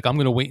that he's like, I'm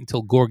going to wait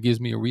until Gore gives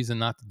me a reason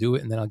not to do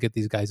it, and then I'll get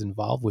these guys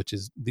involved, which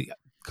is the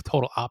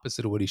total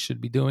opposite of what he should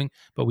be doing.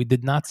 But we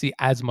did not see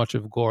as much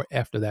of Gore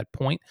after that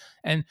point.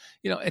 And,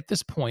 at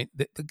this point,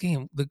 the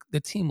game, the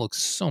team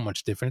looks so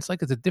much different. It's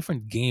like it's a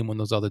different game when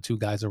those other two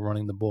guys are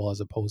running the ball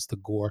as opposed to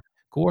Gore.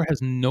 Gore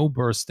has no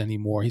burst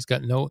anymore. He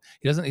doesn't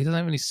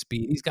have any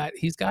speed.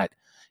 He's got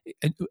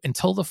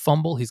until the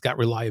fumble, he's got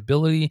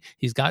reliability,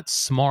 he's got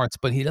smarts,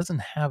 but he doesn't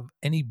have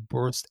any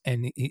burst.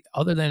 And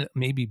other than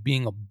maybe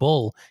being a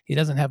bull, he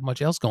doesn't have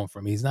much else going for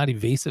him. He's not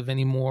evasive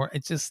anymore.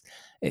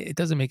 It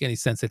doesn't make any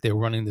sense that they're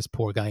running this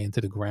poor guy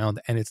into the ground,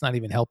 and it's not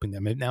even helping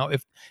them. And now,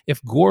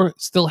 if Gore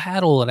still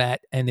had all of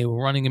that and they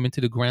were running him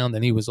into the ground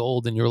and he was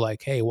old, and you're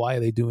like, hey, why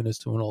are they doing this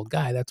to an old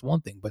guy? That's one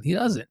thing, but he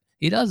doesn't.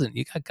 You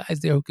got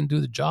guys there who can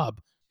do the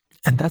job.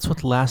 And that's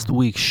what last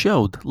week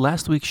showed.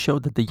 Last week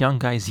showed that the young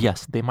guys,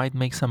 yes, they might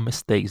make some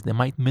mistakes. They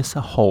might miss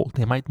a hole.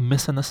 They might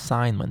miss an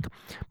assignment.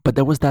 But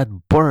there was that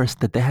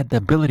burst that they had the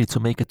ability to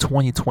make a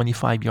 20,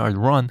 25-yard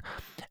run.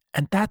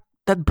 And that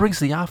brings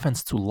the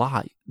offense to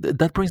life.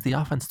 That brings the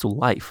offense to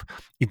life.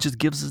 It just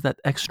gives us that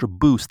extra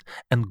boost.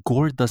 And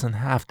Gore doesn't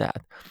have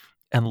that.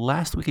 And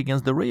last week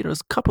against the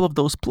Raiders, a couple of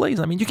those plays,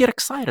 I mean, you get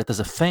excited as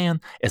a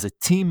fan, as a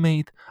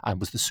teammate, I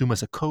would assume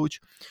as a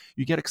coach.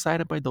 You get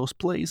excited by those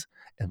plays.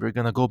 And we're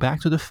going to go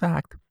back to the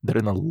fact that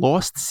in a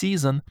lost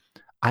season,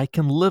 I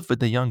can live with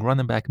the young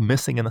running back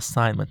missing an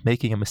assignment,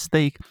 making a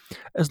mistake,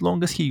 as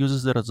long as he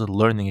uses it as a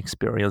learning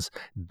experience.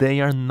 They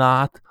are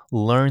not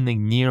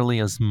learning nearly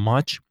as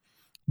much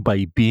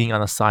by being on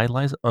the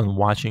sidelines and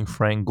watching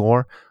Frank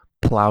Gore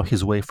plow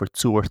his way for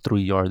 2 or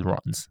 3 yard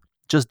runs.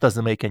 Just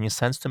doesn't make any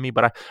sense to me,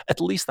 but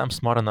at least I'm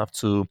smart enough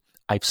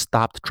I've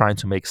stopped trying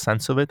to make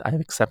sense of it.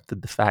 I've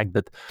accepted the fact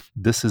that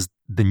this is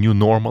the new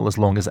normal as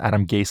long as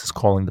Adam Gase is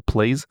calling the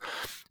plays.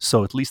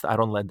 So at least I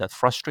don't let that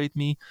frustrate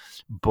me,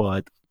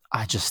 but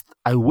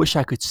I wish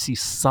I could see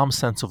some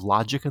sense of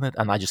logic in it,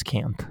 and I just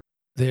can't.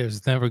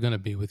 There's never going to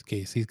be with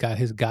Gase. He's got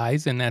his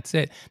guys, and that's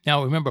it.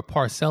 Now, remember,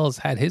 Parcells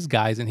had his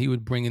guys, and he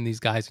would bring in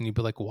these guys, and you'd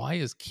be like, why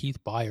is Keith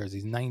Byars?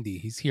 He's 90.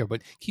 He's here.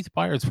 But Keith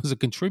Byars was a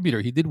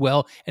contributor. He did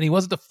well, and he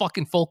wasn't the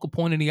fucking focal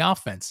point in the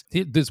offense.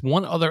 There's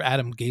one other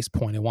Adam Gase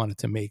point I wanted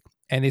to make,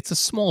 and it's a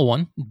small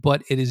one,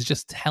 but it is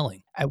just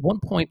telling. At one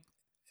point,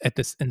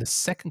 in the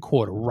second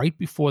quarter, right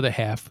before the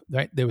half,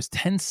 right, there was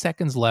 10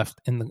 seconds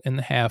left in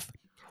the half,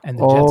 and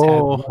the Jets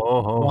had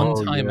one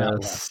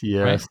timeout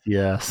left.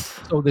 Yes.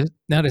 So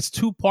now there's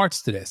 2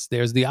 parts to this.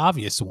 There's the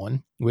obvious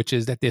one, which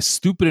is that they're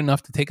stupid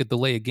enough to take a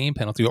delay of game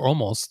penalty, or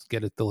almost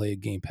get a delay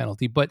of game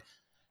penalty. But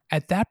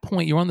at that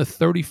point, you're on the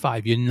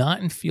 35. You're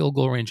not in field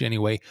goal range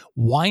anyway.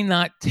 Why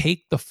not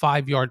take the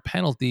 5-yard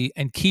penalty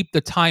and keep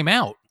the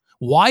timeout?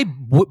 Why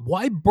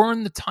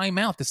burn the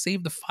timeout to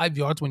save the 5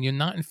 yards when you're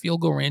not in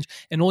field goal range,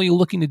 and all you're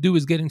looking to do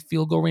is get in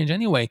field goal range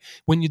anyway?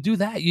 When you do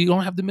that, you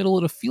don't have the middle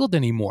of the field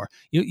anymore.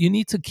 You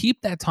need to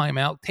keep that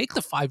timeout, take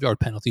the 5-yard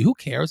penalty. Who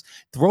cares?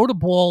 Throw the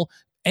ball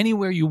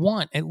anywhere you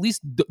want. At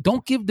least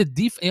don't give the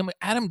defense.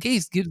 Adam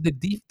Gase gives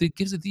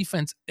the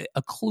defense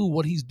a clue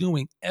what he's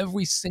doing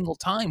every single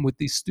time with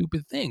these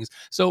stupid things.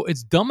 So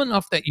it's dumb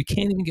enough that you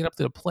can't even get up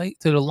to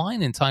the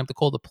line in time to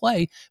call the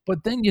play.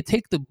 But then you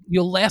take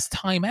your last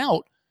time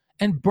out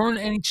and burn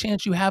any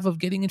chance you have of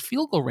getting in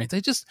field goal range.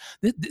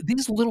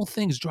 These little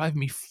things drive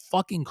me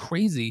fucking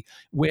crazy,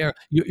 where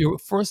your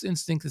first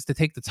instinct is to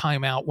take the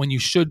time out when you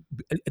should.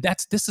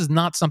 This is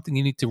not something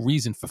you need to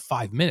reason for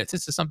 5 minutes.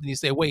 This is something you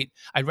say, wait,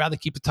 I'd rather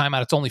keep the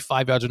timeout. It's only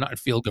 5 yards or not in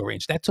field goal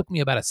range. That took me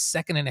about a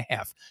second and a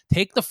half.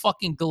 Take the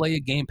fucking delay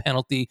of game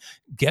penalty,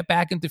 get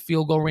back into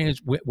field goal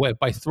range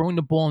by throwing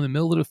the ball in the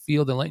middle of the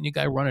field and letting your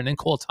guy run, and then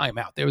call a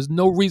timeout. There is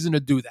no reason to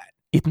do that.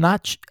 I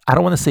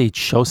don't want to say it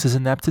shows his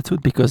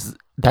ineptitude, because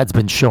that's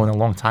been shown a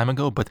long time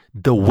ago, but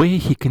the way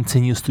he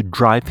continues to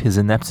drive his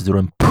ineptitude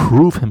and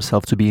prove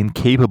himself to be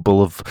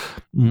incapable of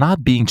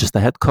not being just a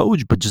head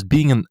coach, but just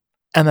being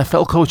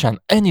NFL coach on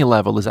any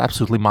level is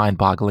absolutely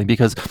mind-boggling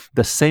because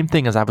the same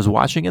thing as I was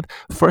watching it,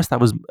 first I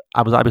was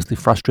obviously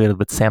frustrated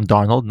with Sam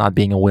Darnold not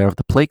being aware of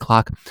the play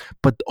clock,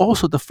 but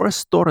also the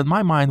first thought in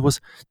my mind was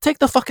take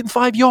the fucking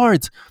 5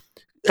 yards.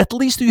 At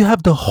least you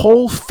have the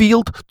whole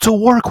field to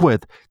work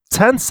with.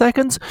 10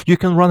 seconds, you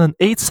can run an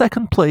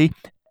 8-second play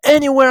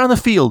anywhere on the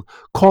field.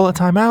 Call a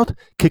timeout,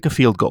 kick a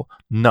field goal.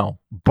 No,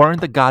 burn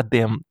the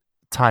goddamn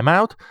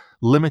timeout,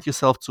 limit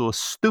yourself to a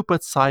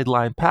stupid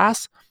sideline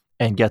pass,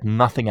 and get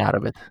nothing out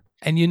of it.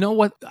 And you know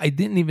what? I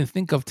didn't even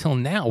think of till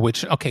now,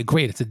 which, okay,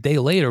 great. It's a day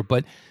later,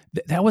 but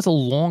that was a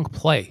long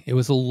play. It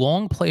was a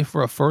long play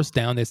for a first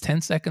down. There's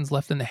 10 seconds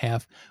left in the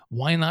half.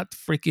 Why not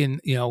freaking,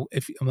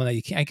 if I mean,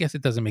 you can't, I guess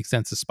it doesn't make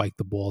sense to spike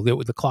the ball.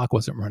 The clock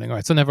wasn't running. All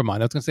right. So never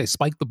mind. I was going to say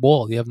spike the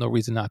ball. You have no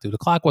reason not to. The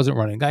clock wasn't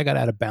running. Guy got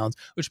out of bounds,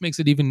 which makes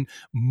it even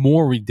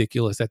more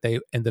ridiculous that they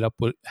ended up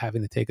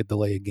having to take a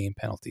delay of game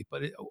penalty,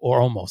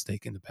 or almost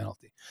taking the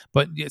penalty.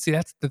 But see,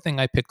 that's the thing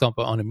I picked up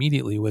on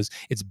immediately was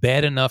it's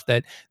bad enough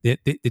that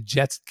the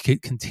Jets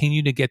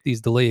continue to get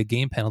these delay of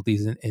game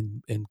penalties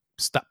and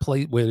stop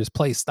play where there's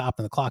play stopped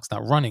and the clock's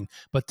not running.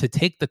 But to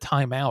take the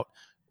timeout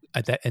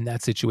in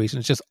that situation,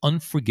 it's just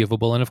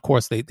unforgivable. And of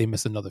course, they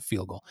miss another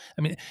field goal.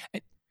 I mean,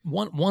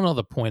 one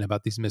other point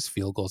about these missed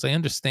field goals, I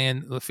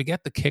understand.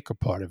 Forget the kicker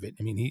part of it.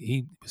 I mean,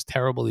 he was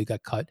terrible. He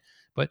got cut,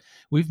 but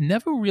we've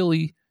never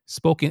really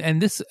spoken.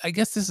 And I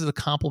guess this is a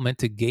compliment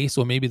to Gase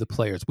or maybe the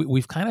players.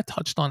 We've kind of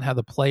touched on how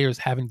the players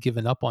haven't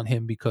given up on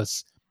him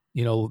because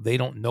they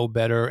don't know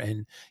better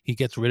and he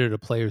gets rid of the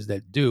players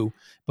that do.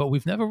 But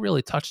we've never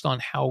really touched on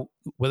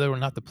whether or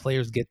not the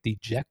players get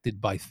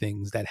dejected by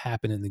things that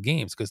happen in the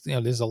games. Because,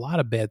 there's a lot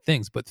of bad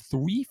things, but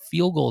 3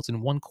 field goals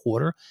in one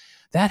quarter,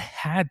 that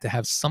had to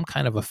have some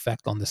kind of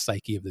effect on the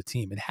psyche of the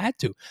team. It had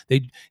to.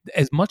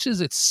 As much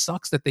as it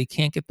sucks that they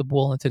can't get the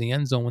ball into the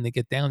end zone when they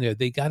get down there,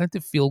 they got into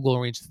field goal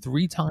range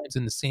 3 times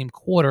in the same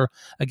quarter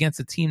against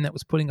a team that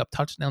was putting up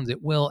touchdowns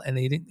at will, and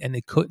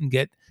they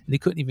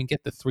couldn't even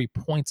get the 3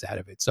 points out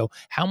of it. So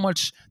how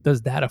much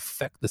does that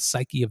affect the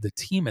psyche of the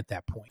team at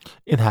that point?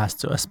 It has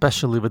to,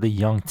 especially with a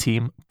young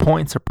team.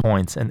 Points are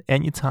points, and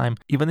anytime,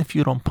 even if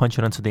you don't punch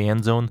it into the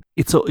end zone,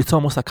 it's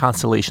almost a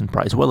consolation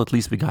prize. Well, at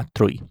least we got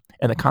 3,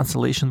 and a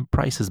consolation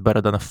prize is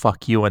better than a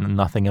fuck you and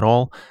nothing at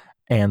all.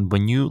 And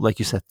when you, like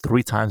you said,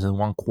 3 times in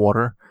one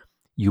quarter,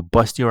 you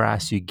bust your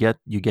ass, you get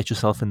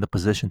yourself in the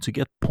position to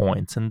get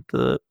points, and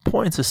the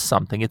points is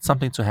something. It's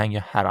something to hang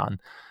your hat on,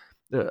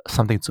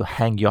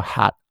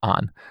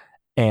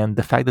 And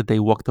the fact that they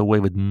walked away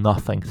with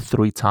nothing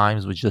 3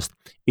 times was just,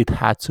 it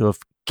had to have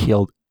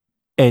killed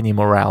any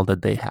morale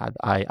that they had.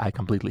 I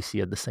completely see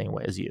it the same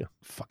way as you.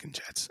 Fucking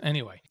Jets.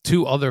 Anyway,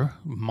 2 other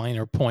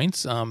minor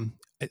points.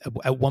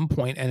 At one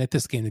point, and at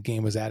this game, the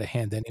game was out of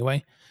hand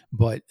anyway,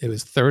 but it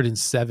was 3rd and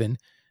 7,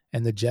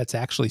 and the Jets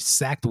actually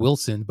sacked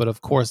Wilson. But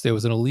of course, there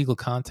was an illegal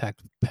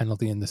contact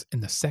penalty in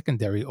the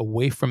secondary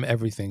away from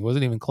everything. It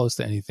wasn't even close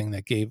to anything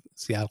that gave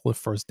Seattle a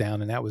first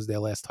down, and that was their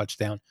last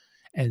touchdown.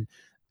 And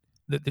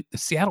the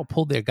Seattle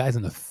pulled their guys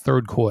in the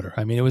 3rd quarter.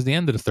 I mean, it was the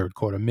end of the 3rd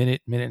quarter,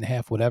 minute and a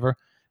half, whatever.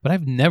 But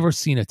I've never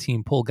seen a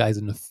team pull guys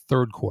in the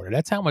 3rd quarter.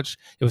 That's how much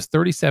it was,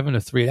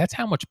 37-3. That's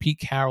how much Pete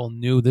Carroll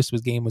knew this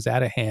game was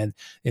out of hand.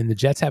 And the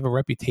Jets have a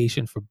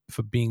reputation for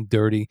being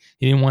dirty.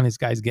 He didn't want his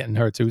guys getting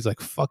hurt. So he was like,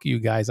 fuck you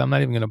guys. I'm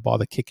not even going to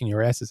bother kicking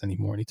your asses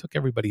anymore. And he took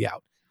everybody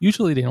out.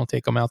 Usually they don't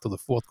take them out to the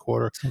 4th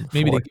quarter.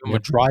 Maybe they give them a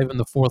drive in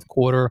the 4th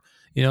quarter,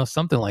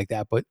 something like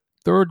that. But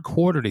 3rd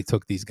quarter, they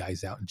took these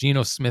guys out.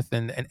 Geno Smith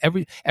and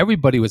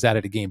everybody was out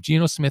of the game.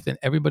 Geno Smith and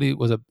everybody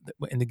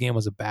in the game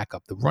was a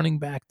backup. The running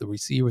back, the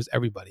receivers,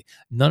 everybody.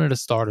 None of the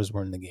starters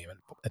were in the game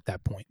at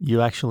that point.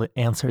 You actually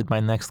answered my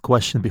next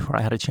question before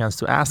I had a chance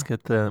to ask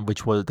it,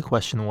 which was, the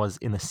question was,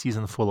 in a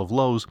season full of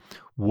lows,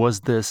 was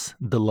this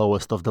the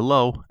lowest of the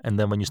low? And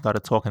then when you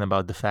started talking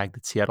about the fact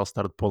that Seattle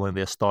started pulling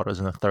their starters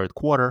in the 3rd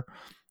quarter,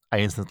 I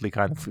instantly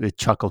kind of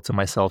chuckled to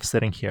myself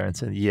sitting here and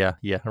said, yeah,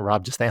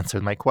 Rob just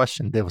answered my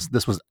question.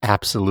 This was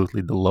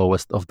absolutely the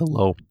lowest of the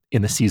low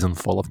in a season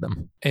full of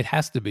them. It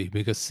has to be,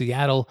 because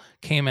Seattle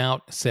came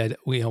out, said,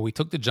 we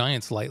took the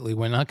Giants lightly.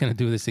 We're not going to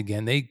do this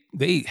again.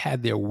 They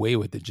had their way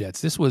with the Jets.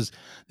 This was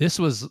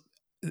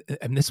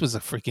a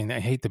freaking,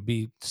 I hate to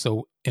be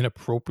so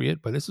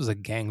inappropriate, but this was a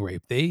gang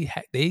rape. They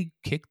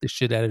kicked the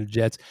shit out of the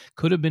Jets.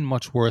 Could have been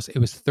much worse. It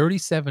was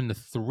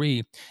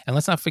 37-3, and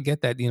let's not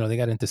forget that they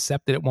got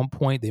intercepted at one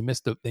point. They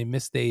missed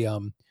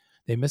an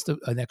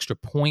extra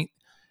point.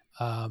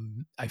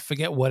 I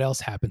forget what else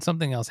happened.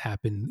 Something else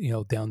happened,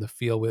 down the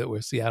field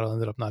where Seattle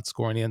ended up not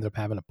scoring. They ended up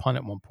having a punt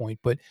at one point,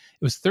 but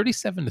it was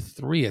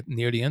 37-3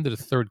 near the end of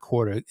the 3rd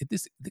quarter.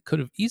 It could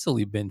have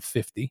easily been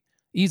 50,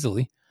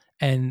 easily.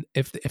 And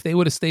if they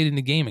would have stayed in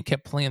the game and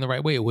kept playing the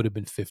right way, it would have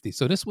been 50.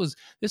 So this was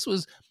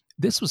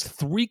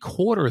 3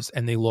 quarters,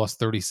 and they lost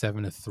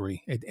 37-3.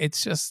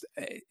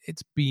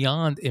 It's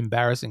beyond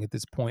embarrassing at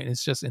this point.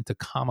 It's just into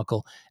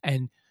comical.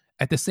 And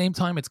at the same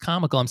time, it's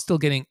comical. I'm still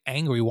getting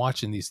angry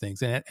watching these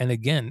things. And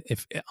again,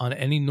 if on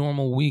any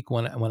normal week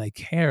when I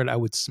cared, I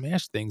would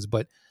smash things.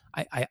 But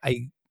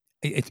I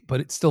but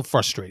it's still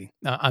frustrating.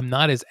 I'm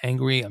not as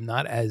angry. I'm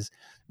not as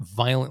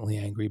violently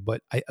angry,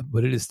 but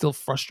it is still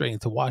frustrating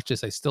to watch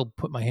this. I still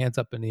put my hands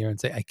up in the air and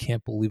say, I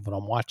can't believe what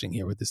I'm watching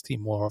here with this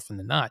team more often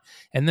than not.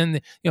 And then,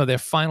 their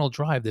final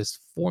drive, there's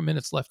 4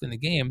 minutes left in the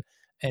game,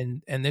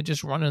 and they're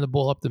just running the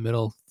ball up the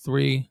middle,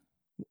 3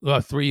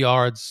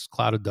 yards,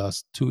 cloud of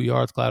dust, 2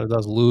 yards, cloud of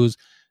dust, lose,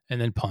 and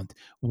then punt.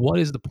 What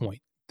is the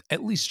point?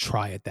 At least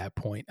try at that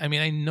point. I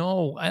mean, I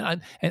know,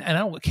 and I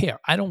don't care.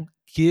 I don't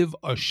give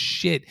a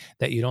shit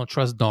that you don't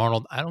trust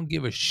Darnold. I don't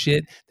give a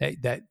shit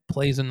that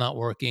plays are not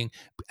working.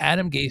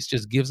 Adam Gase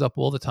just gives up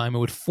all the time.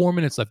 And with 4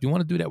 minutes left, you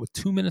want to do that with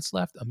 2 minutes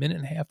left, a minute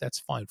and a half, that's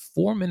fine.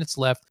 4 minutes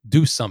left,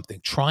 do something.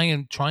 Try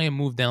and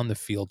move down the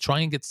field.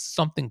 Try and get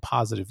something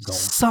positive going.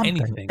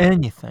 Something,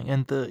 anything.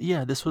 And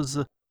this was.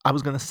 I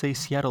was gonna say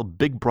Seattle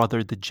Big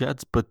Brother the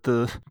Jets, but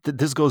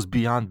this goes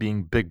beyond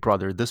being Big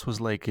Brother. This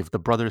was like if the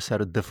brothers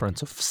had a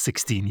difference of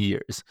 16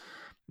 years,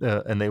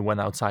 and they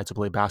went outside to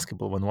play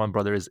basketball. When one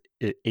brother is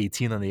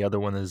 18 and the other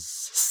one is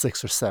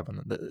 6 or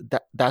 7,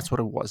 that's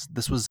what it was.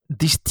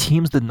 These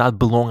teams did not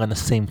belong on the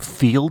same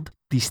field.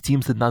 These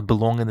teams did not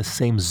belong in the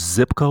same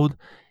zip code.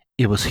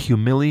 It was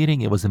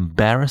humiliating. It was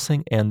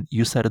embarrassing, and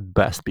you said it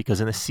best,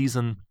 because in a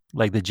season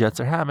like the Jets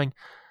are having,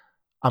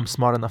 I'm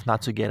smart enough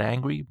not to get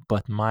angry,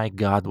 but my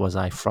God, was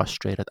I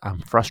frustrated.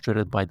 I'm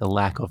frustrated by the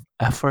lack of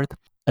effort,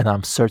 and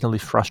I'm certainly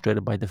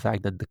frustrated by the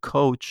fact that the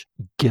coach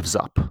gives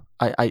up.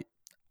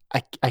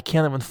 I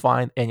can't even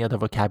find any other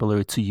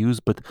vocabulary to use,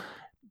 but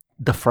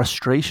the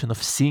frustration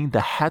of seeing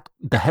the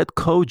head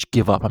coach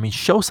give up. I mean,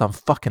 show some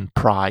fucking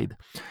pride.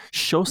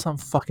 Show some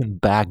fucking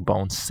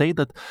backbone. Say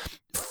that,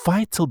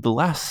 fight till the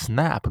last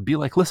snap. Be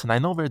like, listen, I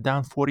know we're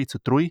down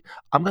 40-3.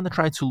 I'm going to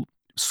try to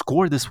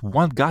score this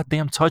one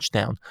goddamn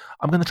touchdown.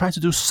 I'm going to try to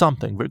do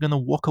something. We're going to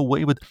walk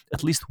away with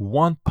at least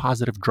one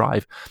positive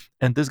drive.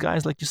 And this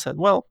guy's like you said,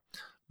 well,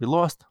 we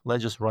lost.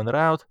 Let's just run it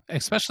out.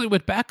 Especially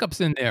with backups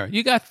in there.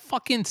 You got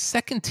fucking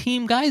second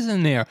team guys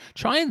in there.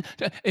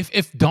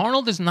 If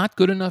Darnold is not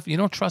good enough, you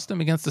don't trust him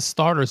against the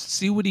starters.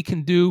 See what he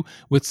can do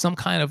with some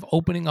kind of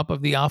opening up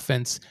of the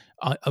offense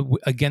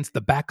against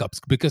the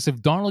backups. Because if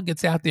Darnold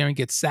gets out there and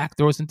gets sacked,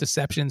 throws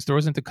interceptions,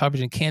 throws into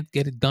coverage, and can't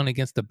get it done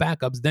against the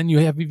backups, then you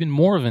have even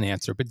more of an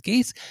answer. But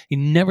Gase, he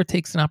never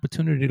takes an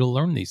opportunity to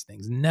learn these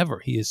things. Never.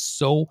 He is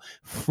so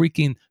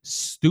freaking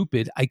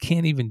stupid. I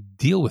can't even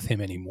deal with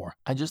him anymore.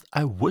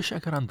 I wish I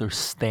could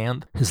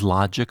understand his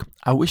logic.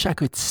 I wish I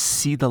could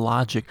see the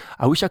logic.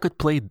 I wish I could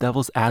play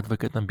devil's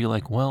advocate and be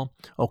like, well,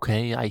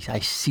 okay, I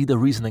see the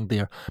reasoning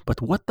there.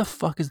 But what the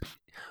fuck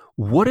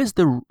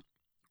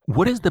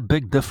what is the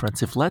big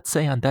difference if, let's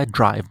say, on that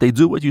drive, they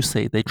do what you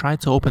say, they try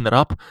to open it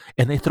up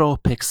and they throw a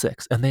pick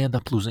six and they end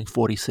up losing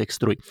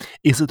 46-3?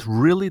 Is it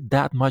really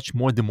that much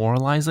more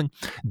demoralizing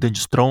than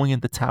just throwing in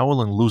the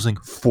towel and losing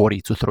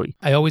 40-3?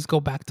 I always go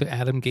back to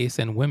Adam Gase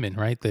and women,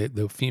 right?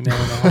 The female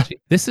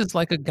analogy. This is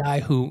like a guy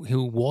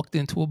who walked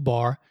into a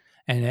bar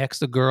and asked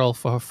the girl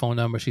for her phone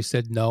number. She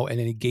said no, and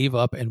then he gave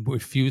up and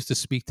refused to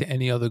speak to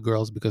any other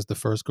girls because the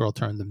first girl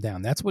turned him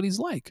down. That's what he's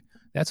like.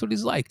 That's what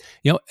he's like.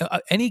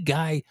 Any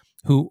guy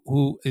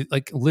who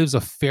like lives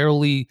a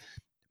fairly,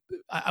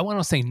 I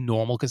want to say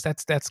normal, because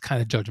that's kind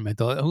of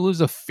judgmental, who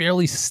lives a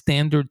fairly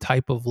standard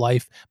type of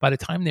life, by the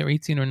time they're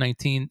 18 or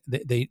 19,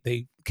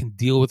 they can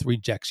deal with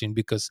rejection,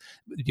 because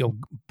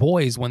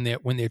boys, when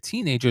they're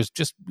teenagers,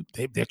 just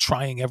they're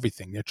trying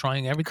everything. They're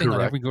trying everything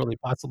on every girl they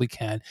possibly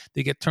can.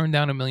 They get turned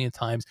down a million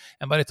times,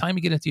 and by the time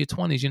you get into your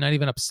 20s, you're not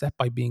even upset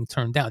by being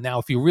turned down. Now,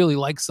 if you really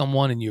like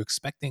someone and you're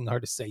expecting her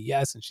to say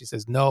yes and she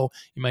says no,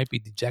 you might be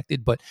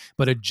dejected. But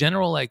a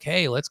general like,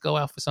 hey, let's go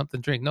out for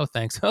something to drink. No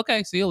thanks.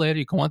 Okay, see you later.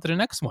 You go on to the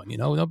next one.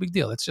 No big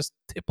deal. It's just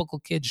typical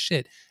kid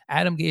shit.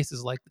 Adam Gase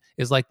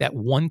is like that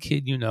one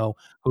kid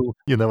who.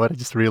 You know what? I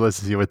just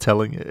realized as you were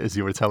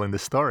telling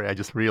this story, I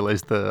just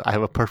realized I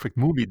have a perfect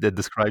movie that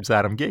describes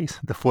Adam Gase,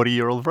 the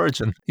 40-year-old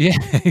virgin. Yeah,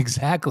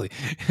 exactly.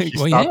 He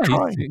stopped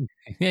trying.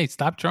 He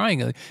stopped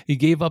trying. He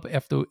gave up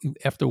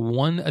after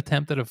one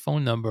attempt at a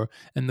phone number,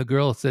 and the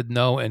girl said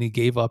no, and he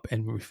gave up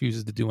and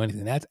refuses to do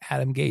anything. That's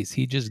Adam Gase.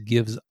 He just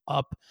gives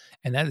up,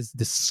 and that is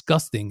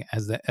disgusting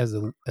as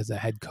a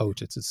head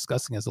coach. It's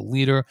disgusting as a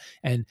leader.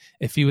 And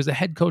if he was a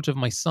head coach of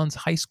my son's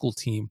high school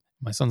team,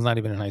 my son's not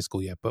even in high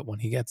school yet, but when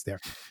he gets there,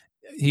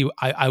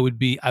 I would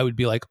be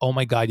like, oh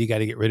my God, you got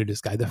to get rid of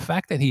this guy. The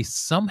fact that he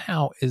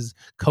somehow is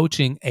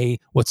coaching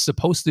what's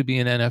supposed to be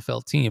an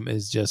NFL team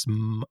is just,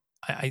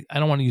 I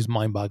don't want to use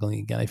mind-boggling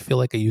again. I feel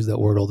like I use that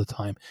word all the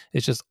time.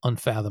 It's just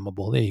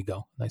unfathomable. There you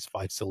go. Nice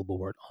 5-syllable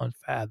word.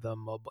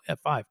 Unfathomable. Yeah,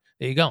 5.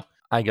 There you go.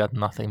 I got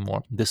nothing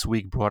more. This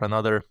week brought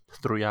another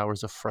 3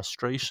 hours of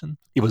frustration.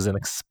 It was an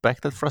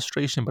expected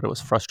frustration, but it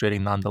was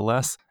frustrating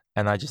nonetheless.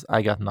 And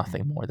I got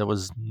nothing more. There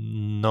was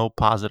no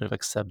positive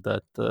except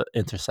that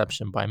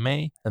interception by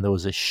May, and there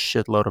was a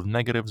shitload of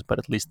negatives, but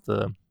at least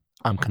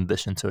I'm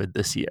conditioned to it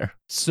this year.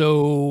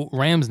 So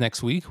Rams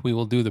next week, we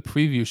will do the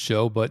preview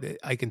show, but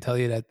I can tell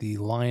you that the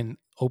line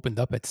opened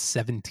up at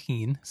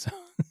 17. So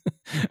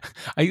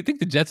I think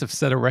the Jets have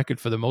set a record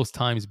for the most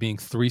times being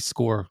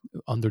 3-score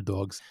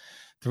underdogs.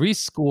 3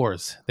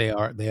 scores. They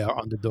are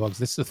underdogs.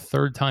 This is the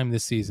third time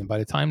this season. By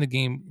the time the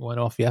game went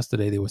off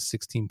yesterday, they were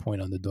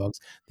 16-point underdogs.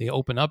 They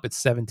opened up at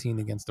 17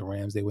 against the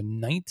Rams. They were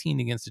 19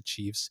 against the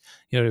Chiefs.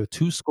 They were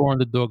 2-score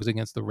underdogs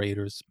against the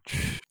Raiders.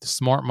 The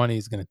smart money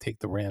is going to take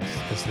the Rams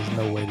because there's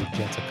no way the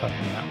Jets are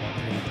covering that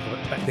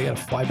one. They got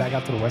to fly back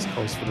out to the West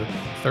Coast for the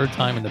third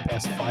time in the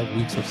past 5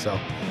 weeks or so,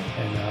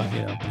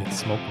 and get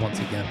smoked once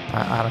again.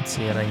 I don't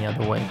see it any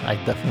other way.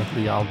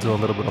 I'll do a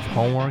little bit of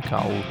homework.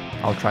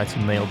 I'll try to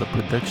nail the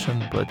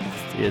prediction, but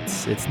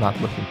it's not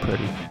looking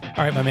pretty.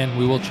 All right, my man.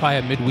 We will try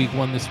a midweek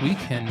one this week,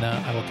 and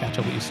I will catch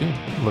up with you soon.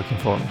 Looking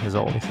forward, as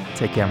always.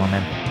 Take care, my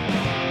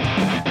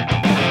man.